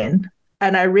discipline.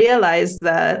 And I realized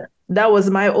that that was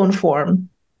my own form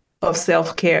of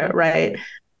self care, right?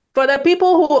 For the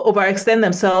people who overextend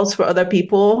themselves for other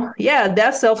people, yeah,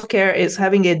 their self care is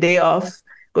having a day off,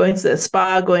 going to the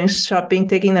spa, going shopping,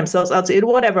 taking themselves out to eat,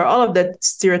 whatever, all of the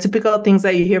stereotypical things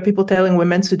that you hear people telling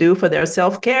women to do for their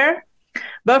self care.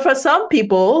 But for some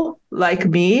people like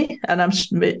me,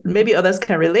 and maybe others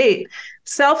can relate,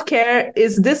 self care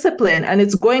is discipline, and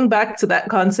it's going back to that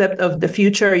concept of the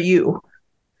future you,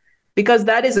 because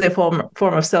that is a form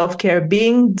of self-care,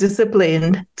 being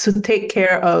disciplined to take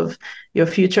care of your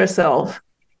future self.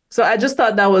 So I just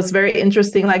thought that was very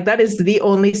interesting. Like, that is the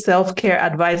only self-care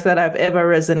advice that I've ever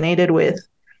resonated with.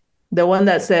 The one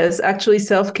that says actually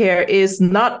self-care is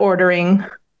not ordering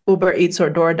Uber Eats or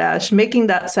DoorDash, making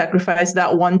that sacrifice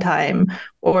that one time,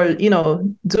 or,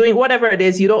 doing whatever it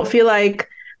is. You don't feel like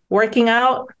working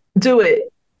out, do it,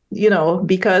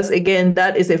 because again,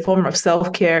 that is a form of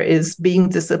self-care, is being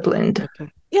disciplined.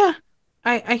 Okay. Yeah,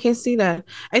 I can see that.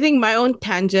 I think my own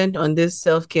tangent on this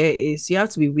self-care is you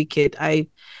have to be wicked. I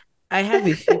have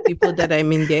a few people that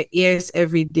I'm in their ears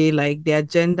every day, like their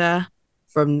agenda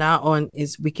from now on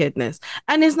is wickedness.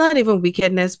 And it's not even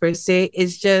wickedness per se,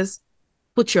 it's just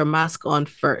put your mask on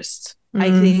first. I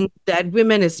think that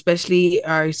women especially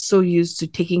are so used to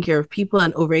taking care of people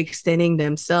and overextending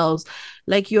themselves.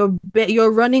 Like you're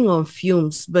running on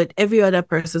fumes, but every other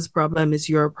person's problem is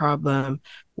your problem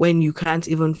when you can't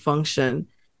even function.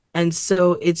 And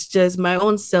so it's just my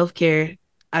own self-care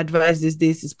advice these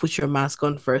days is put your mask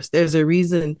on first. There's a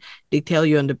reason they tell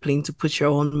you on the plane to put your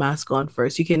own mask on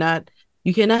first. You cannot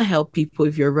help people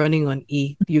if you're running on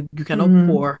E. You cannot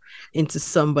pour into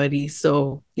somebody.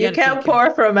 So you can't pour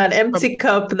from an empty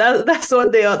cup. That's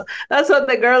what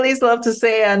the girlies love to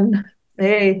say. And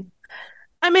hey,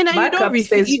 I mean, my cup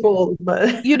stays full,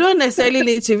 but you don't necessarily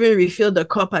need to even refill the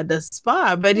cup at the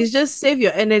spa, but it's just save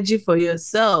your energy for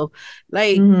yourself.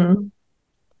 Like,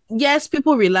 yes,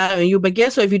 people rely on you, but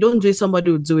guess what? If you don't do it, somebody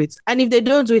will do it. And if they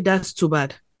don't do it, that's too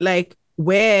bad. Like,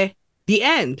 where the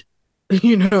end?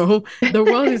 The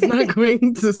world is not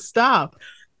going to stop.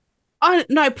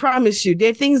 No, I promise you,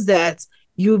 there are things that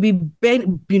you'll be,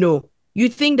 you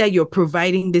think that you're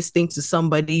providing this thing to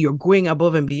somebody, you're going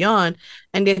above and beyond,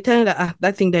 and they're telling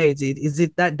that thing that is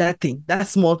it that thing, that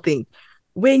small thing.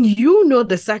 When you know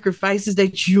the sacrifices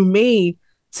that you made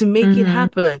to make it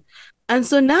happen. And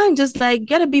so now I'm just like,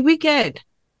 gotta be wicked.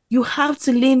 You have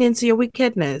to lean into your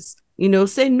wickedness.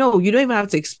 Say no. You don't even have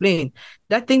to explain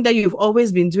that thing that you've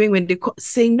always been doing. When they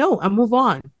say no and move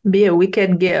on. Be a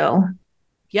wicked girl.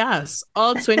 Yes,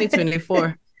 all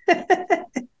 2024.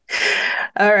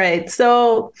 All right.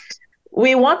 So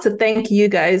we want to thank you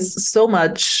guys so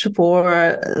much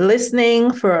for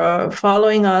listening, for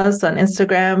following us on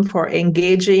Instagram, for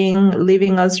engaging,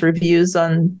 leaving us reviews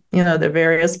on, the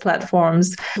various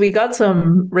platforms. We got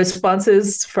some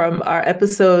responses from our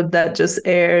episode that just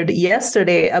aired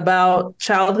yesterday about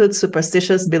childhood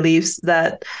superstitious beliefs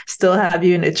that still have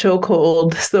you in a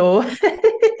chokehold. So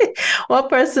one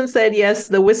person said, yes,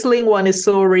 the whistling one is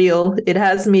so real. It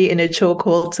has me in a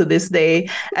chokehold to this day.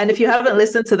 And if you haven't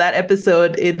listened to that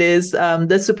episode, it is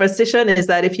the superstition is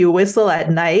that if you whistle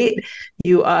at night,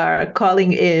 you are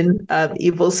calling in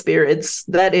evil spirits.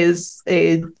 That is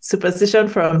a superstition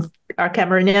from our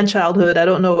Cameroonian childhood. I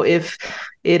don't know if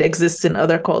it exists in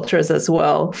other cultures as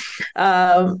well.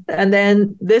 And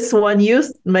then this one you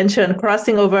mentioned,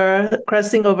 crossing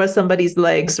over somebody's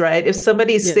legs, right? If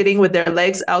somebody's Yes. sitting with their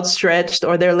legs outstretched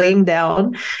or they're laying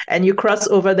down and you cross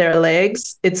over their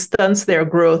legs, it stunts their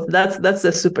growth. That's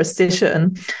a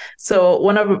superstition. So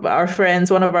one of our friends,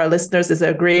 one of our listeners is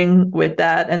agreeing with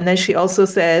that. And then she also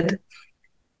said,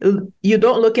 you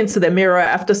don't look into the mirror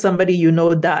after somebody you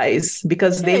know dies,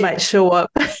 because they might show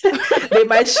up. They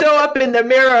might show up in the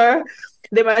mirror.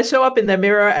 They might show up in the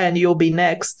mirror and you'll be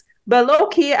next. But low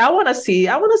key, I want to see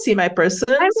my person.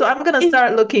 So I'm going to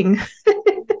start looking.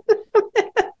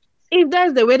 If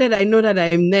that's the way that I know that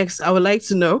I'm next, I would like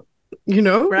to know,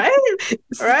 Right?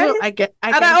 So Right?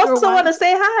 I also want to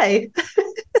say hi.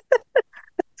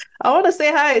 I want to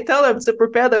say hi. Tell them to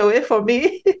prepare the way for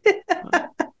me.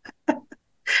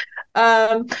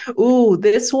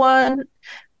 This one,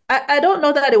 I don't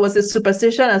know that it was a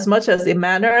superstition as much as a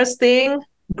manners thing.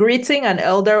 Greeting an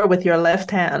elder with your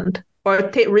left hand, or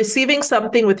receiving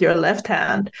something with your left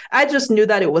hand. I just knew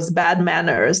that it was bad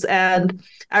manners. And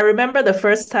I remember the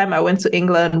first time I went to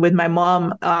England with my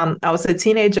mom. I was a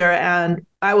teenager and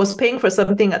I was paying for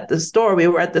something at the store. We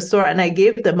were at the store and I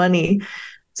gave the money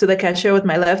to the cashier with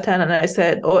my left hand. And I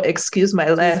said, "Oh, excuse my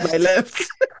left." My left.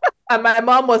 And my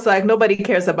mom was like, "Nobody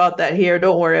cares about that here.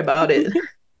 Don't worry about it."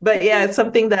 But yeah, it's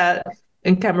something that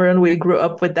in Cameroon, we grew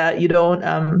up with that. You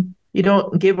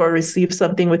don't give or receive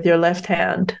something with your left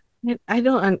hand. I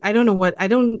don't know what, I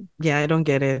don't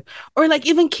get it. Or like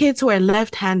even kids who are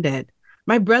left-handed.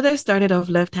 My brother started off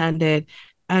left-handed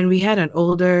and we had an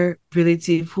older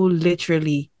relative who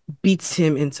literally beats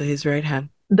him into his right hand.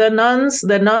 The nuns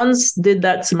did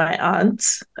that to my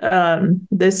aunt.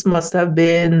 This must have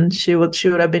been, she would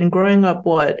have been growing up,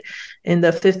 in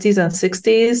the 50s and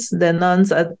 60s. The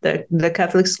nuns at the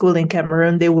Catholic school in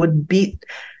Cameroon, they would beat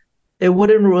a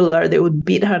wooden ruler, they would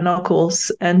beat her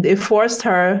knuckles, and they forced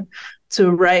her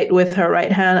to write with her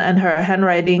right hand, and her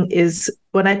handwriting is,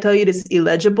 when I tell you, it's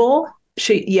illegible.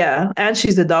 And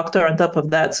she's a doctor on top of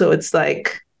that, so it's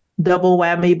like double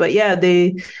whammy. But yeah,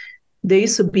 they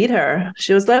used to beat her.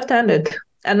 She was left-handed,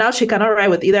 and now she cannot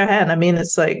write with either hand. I mean,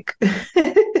 it's like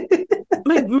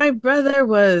my brother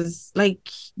was like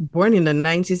born in the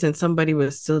 90s and somebody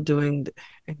was still doing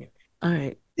all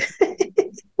right.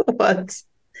 What?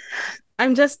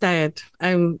 I'm just tired.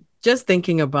 I'm just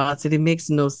thinking about it. It makes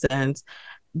no sense.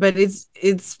 But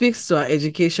it speaks to our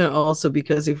education also,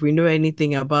 because if we know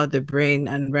anything about the brain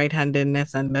and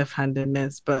right-handedness and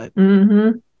left-handedness, but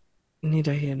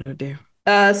neither here nor there.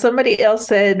 Somebody else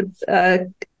said,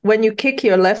 when you kick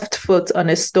your left foot on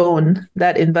a stone,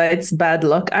 that invites bad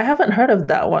luck. I haven't heard of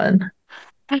that one.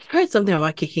 I've heard something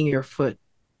about kicking your foot,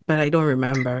 but I don't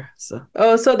remember. So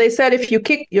they said if you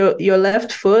kick your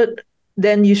left foot,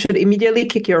 then you should immediately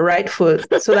kick your right foot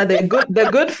so that the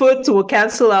good foot will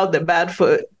cancel out the bad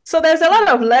foot. So there's a lot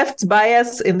of left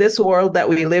bias in this world that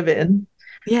we live in,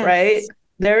 yes. Right?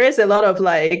 There is a lot of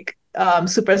like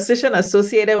superstition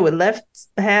associated with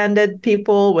left-handed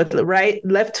people with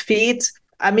left feet.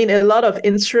 I mean, a lot of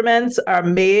instruments are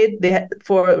made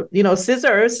for,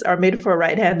 scissors are made for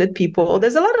right-handed people.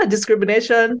 There's a lot of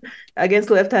discrimination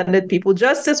against left-handed people.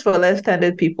 Justice for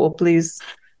left-handed people, please.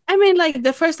 I mean, like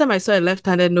the first time I saw a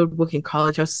left-handed notebook in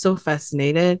college, I was so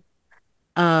fascinated.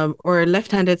 Or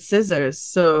left-handed scissors.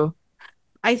 So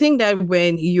I think that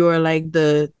when you're like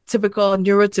the typical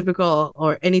neurotypical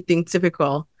or anything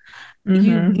typical,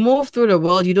 you move through the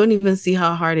world, you don't even see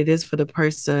how hard it is for the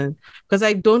person. Because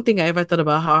I don't think I ever thought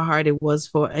about how hard it was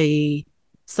for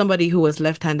somebody who was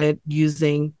left-handed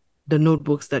using the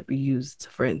notebooks that we used,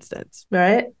 for instance.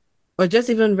 Right. Or just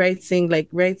even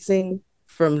writing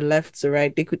from left to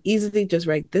right. They could easily just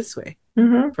write this way.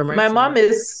 From right my mom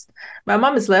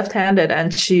is left-handed,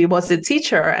 and she was a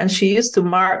teacher, and she used to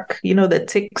mark, the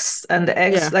ticks and the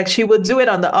X. Yeah. Like she would do it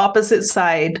on the opposite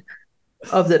side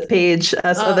of the page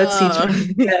as other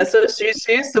teachers. Yeah, so she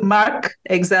used to mark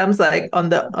exams like on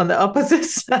the opposite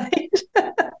side.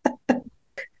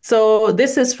 So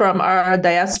this is from our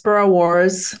Diaspora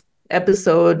Wars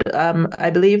episode.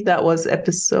 I believe that was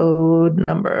episode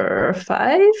number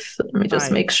 5. Let me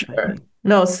just make sure.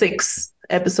 No, 6.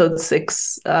 Episode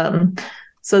 6.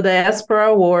 So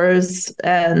Diaspora Wars,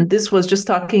 and this was just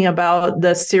talking about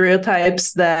the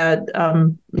stereotypes that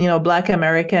Black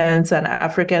Americans and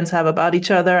Africans have about each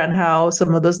other, and how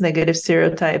some of those negative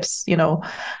stereotypes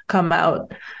come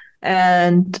out.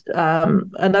 And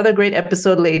another great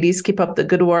episode, ladies. Keep up the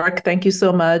good work. Thank you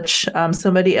so much.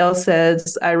 Somebody else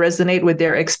says, I resonate with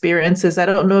their experiences. I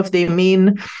don't know if they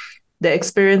mean the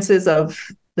experiences of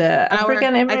The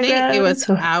African I think it was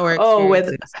immigrants? our Oh,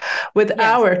 experiences. with Yes.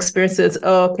 our experiences.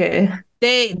 Oh, okay.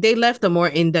 They left a more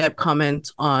in-depth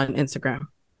comment on Instagram.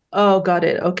 Oh, got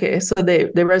it. Okay. So they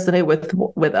resonate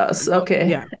with us. Okay.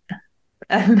 Yeah.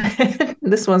 And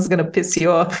this one's gonna piss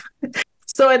you off.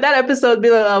 So in that episode,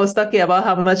 Bila was talking about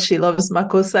how much she loves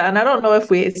Makosa. And I don't know if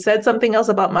we said something else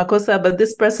about Makosa, but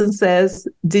this person says,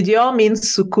 did y'all mean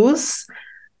sukus,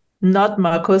 not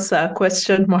Makosa?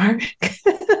 Question mark.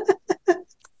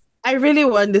 I really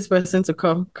want this person to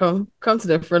come to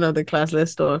the front of the class.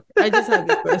 Let's talk. I just have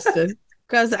a question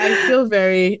because I feel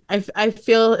very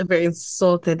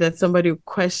insulted that somebody would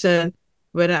question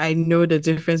whether I know the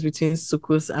difference between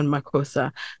sukus and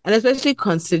makosa, and especially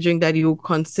considering that you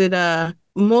consider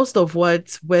most of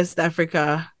what West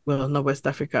Africa, well, not West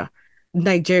Africa,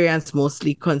 Nigerians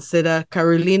mostly consider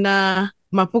Carolina,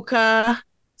 Mapuka,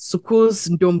 sukus,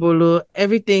 Dombolo,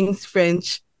 everything's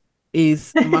French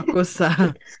is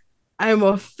makosa. I'm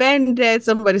offended.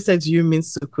 Somebody said, "Do you mean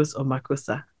sukus or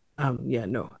makosa?" Yeah,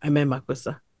 no, I meant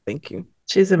makosa. Thank you.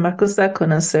 She's a Makosa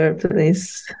connoisseur,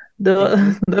 please.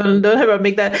 Don't ever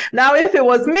make that. Now, if it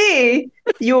was me,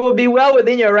 you will be well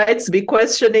within your rights to be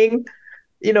questioning,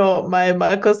 my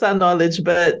Makosa knowledge.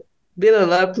 But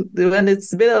when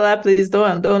it's Bilala, please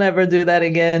don't ever do that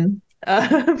again.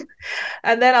 Um,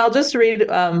 and then I'll just read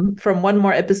from one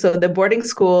more episode, the boarding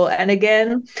school. And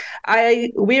again,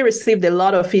 we received a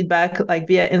lot of feedback like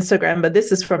via Instagram, but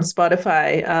this is from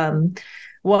Spotify.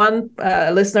 One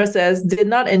listener says, did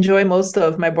not enjoy most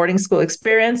of my boarding school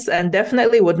experience and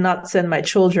definitely would not send my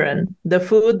children. The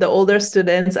food, the older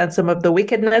students, and some of the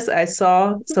wickedness I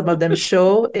saw some of them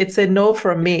show, it's a no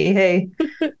from me. Hey,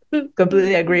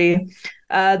 completely agree.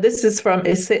 This is from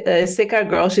a Seka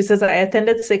girl. She says, I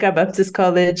attended Seka Baptist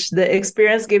College. The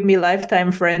experience gave me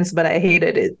lifetime friends, but I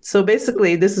hated it. So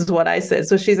basically, this is what I said.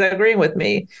 So she's agreeing with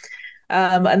me.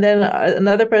 And then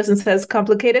another person says,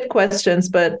 complicated questions,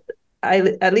 but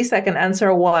at least I can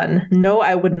answer one. No,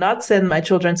 I would not send my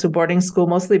children to boarding school,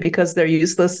 mostly because they're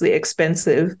uselessly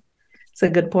expensive. It's a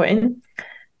good point.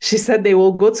 She said they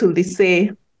will go to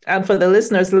lycée. And for the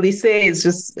listeners, lycée is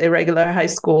just a regular high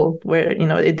school where,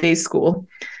 a day school.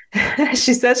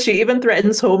 She says she even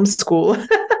threatens homeschool.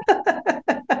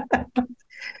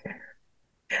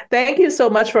 Thank you so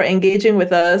much for engaging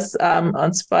with us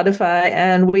on Spotify.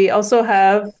 And we also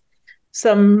have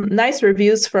some nice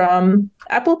reviews from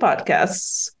Apple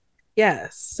Podcasts.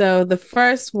 Yes. So the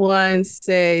first one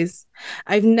says,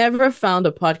 I've never found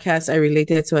a podcast I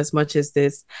related to as much as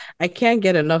this. I can't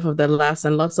get enough of the laughs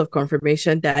and lots of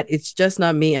confirmation that it's just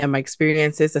not me and my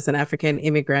experiences as an African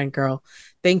immigrant girl.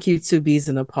 Thank you, 2Bs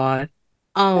in a pod.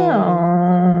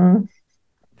 Oh.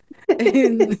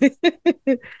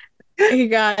 Hey,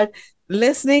 God.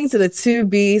 Listening to the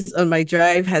 2Bs on my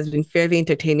drive has been fairly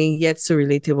entertaining, yet so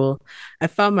relatable. I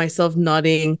found myself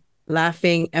nodding,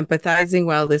 laughing, empathizing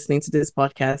while listening to this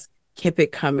podcast. Keep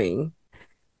it coming.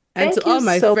 And to all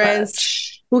my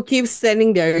friends who keep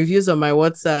sending their reviews on my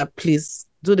WhatsApp, please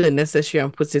do the necessary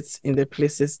and put it in the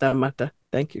places that matter.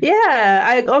 Thank you. Yeah,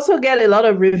 I also get a lot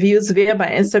of reviews via my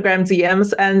Instagram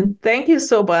DMs, and thank you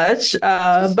so much.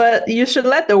 But you should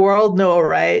let the world know,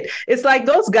 right? It's like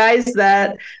those guys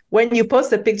that when you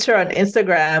post a picture on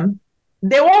Instagram,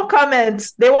 they won't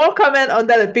comment. They won't comment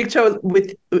under the picture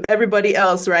with everybody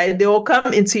else, right? They will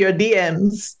come into your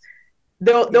DMs.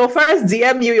 They'll first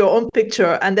DM you your own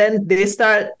picture, and then they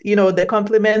start, the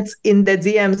compliments in the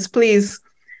DMs. Please,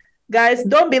 guys,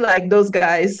 don't be like those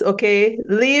guys, okay?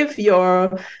 Leave your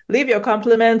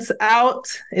compliments out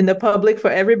in the public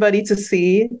for everybody to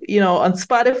see, on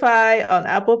Spotify, on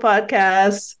Apple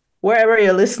Podcasts, wherever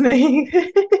you're listening.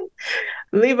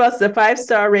 Leave us the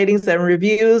 5-star ratings and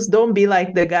reviews. Don't be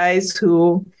like the guys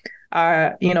who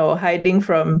are, hiding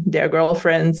from their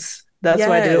girlfriends. That's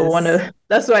why they don't want to.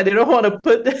 That's why they don't want to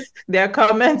put their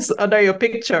comments under your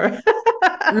picture.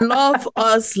 Love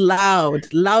us loud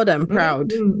and proud.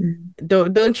 Mm-hmm.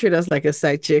 Don't treat us like a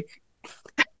side chick.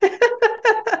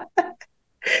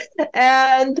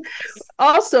 And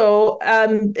also,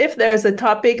 if there's a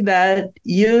topic that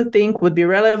you think would be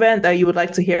relevant that you would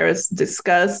like to hear us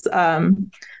discuss,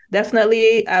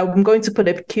 definitely, I'm going to put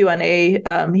a Q&A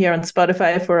here on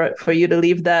Spotify for you to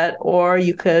leave that, or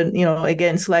you could,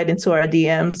 again, slide into our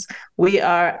DMs. We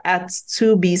are at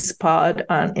 2Bs Pod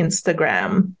on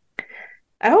Instagram.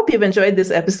 I hope you've enjoyed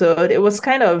this episode. It was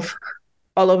kind of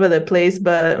all over the place,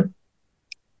 but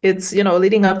it's,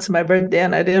 leading up to my birthday,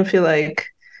 and I didn't feel like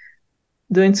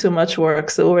doing too much work,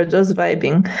 so we're just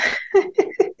vibing.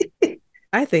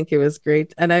 I think it was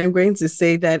great. And I'm going to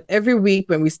say that every week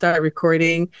when we start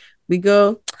recording, we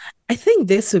go, I think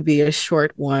this would be a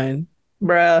short one.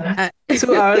 Bruh.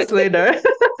 2 hours later.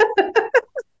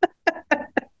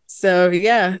 So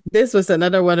yeah, this was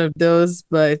another one of those,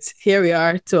 but here we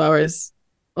are, 2 hours,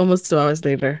 almost 2 hours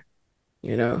later,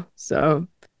 So,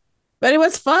 but it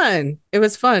was fun. It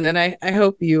was fun. And I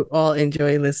hope you all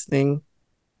enjoy listening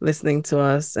to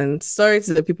us. And sorry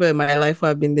to the people in my life who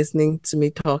have been listening to me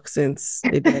talk since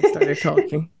the day I started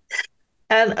talking.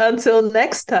 And until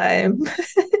next time,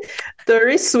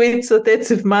 Tori sweet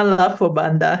sote man for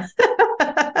banda.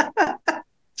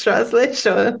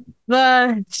 Translation.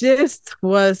 The gist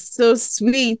was so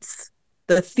sweet.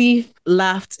 The thief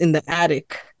laughed in the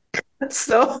attic.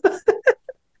 So,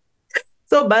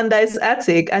 so banda is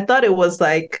attic. I thought it was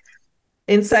like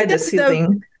inside the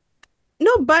ceiling.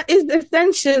 No, but it's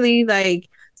essentially like,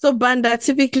 so banda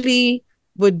typically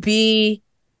would be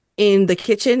in the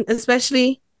kitchen,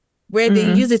 especially where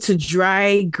they use it to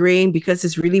dry grain because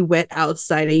it's really wet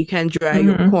outside and you can't dry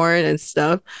your corn and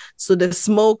stuff. So the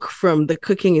smoke from the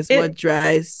cooking is what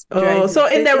dries. Oh, so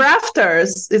in the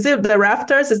rafters. Is it the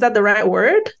rafters? Is that the right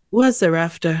word? What's a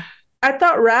rafter? I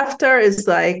thought rafter is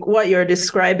like what you're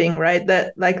describing, right?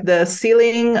 That like the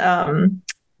ceiling,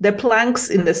 the planks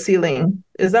in the ceiling.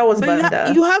 Is that what's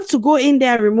banda? You have to go in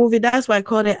there and remove it. That's why I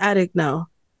call it attic now.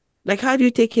 Like, how do you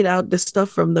take it out, the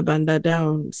stuff from the banda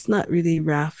down? It's not really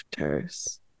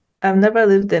rafters. I've never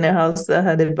lived in a house that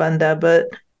had a banda, but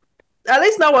at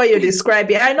least not what you're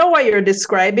describing. I know what you're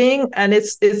describing, and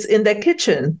it's in the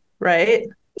kitchen, right?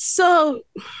 So,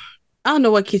 I don't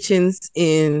know what kitchens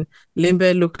in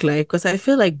Limbe look like, because I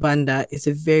feel like banda is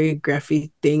a very graphic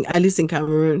thing, at least in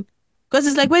Cameroon. Because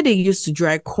it's like where they used to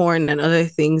dry corn and other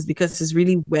things because it's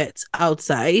really wet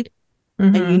outside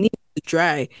and you need to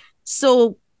dry.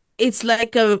 So it's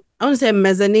like I want to say a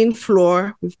mezzanine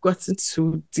floor. We've gotten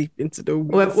too deep into the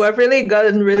weeds. We've really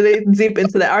gotten really deep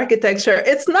into the architecture.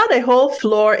 It's not a whole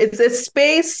floor. It's a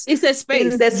space. It's a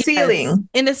space in the ceiling.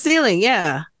 In the ceiling,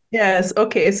 yeah. Yes.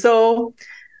 Okay. So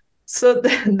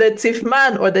the thief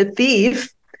man or the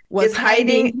thief is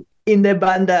hiding in the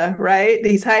banda, right?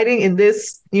 He's hiding in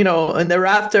this, in the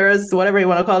rafters, whatever you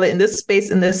want to call it, in this space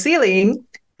in the ceiling.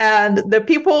 And the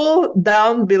people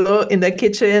down below in the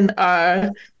kitchen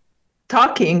are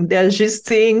talking, they're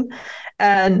gisting,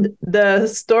 and the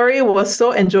story was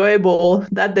so enjoyable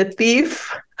that the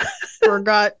thief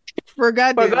forgot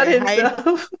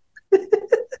himself.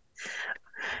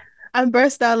 I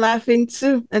burst out laughing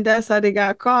too, and that's how they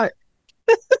got caught.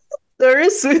 Very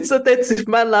sweet, so that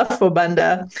man laugh for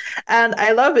banda, and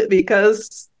I love it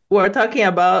because we're talking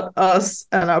about us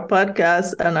and our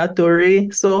podcast and our Tori.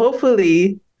 So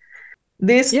hopefully,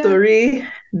 this story,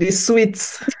 the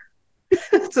sweets.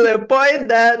 To the point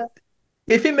that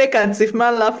if you make a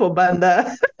man laugh for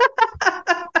banda.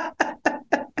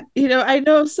 I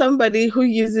know somebody who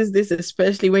uses this,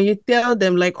 especially when you tell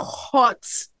them like hot,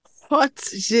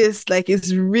 just like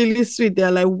it's really sweet.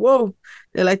 They're like, whoa.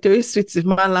 They're like, very sweet if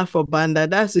man laugh for banda.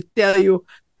 That's to tell you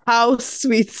how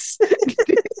sweet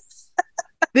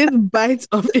this bite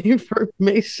of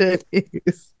information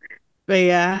is. But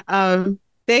yeah,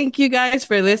 thank you guys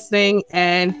for listening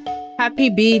and happy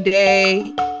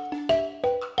B-Day.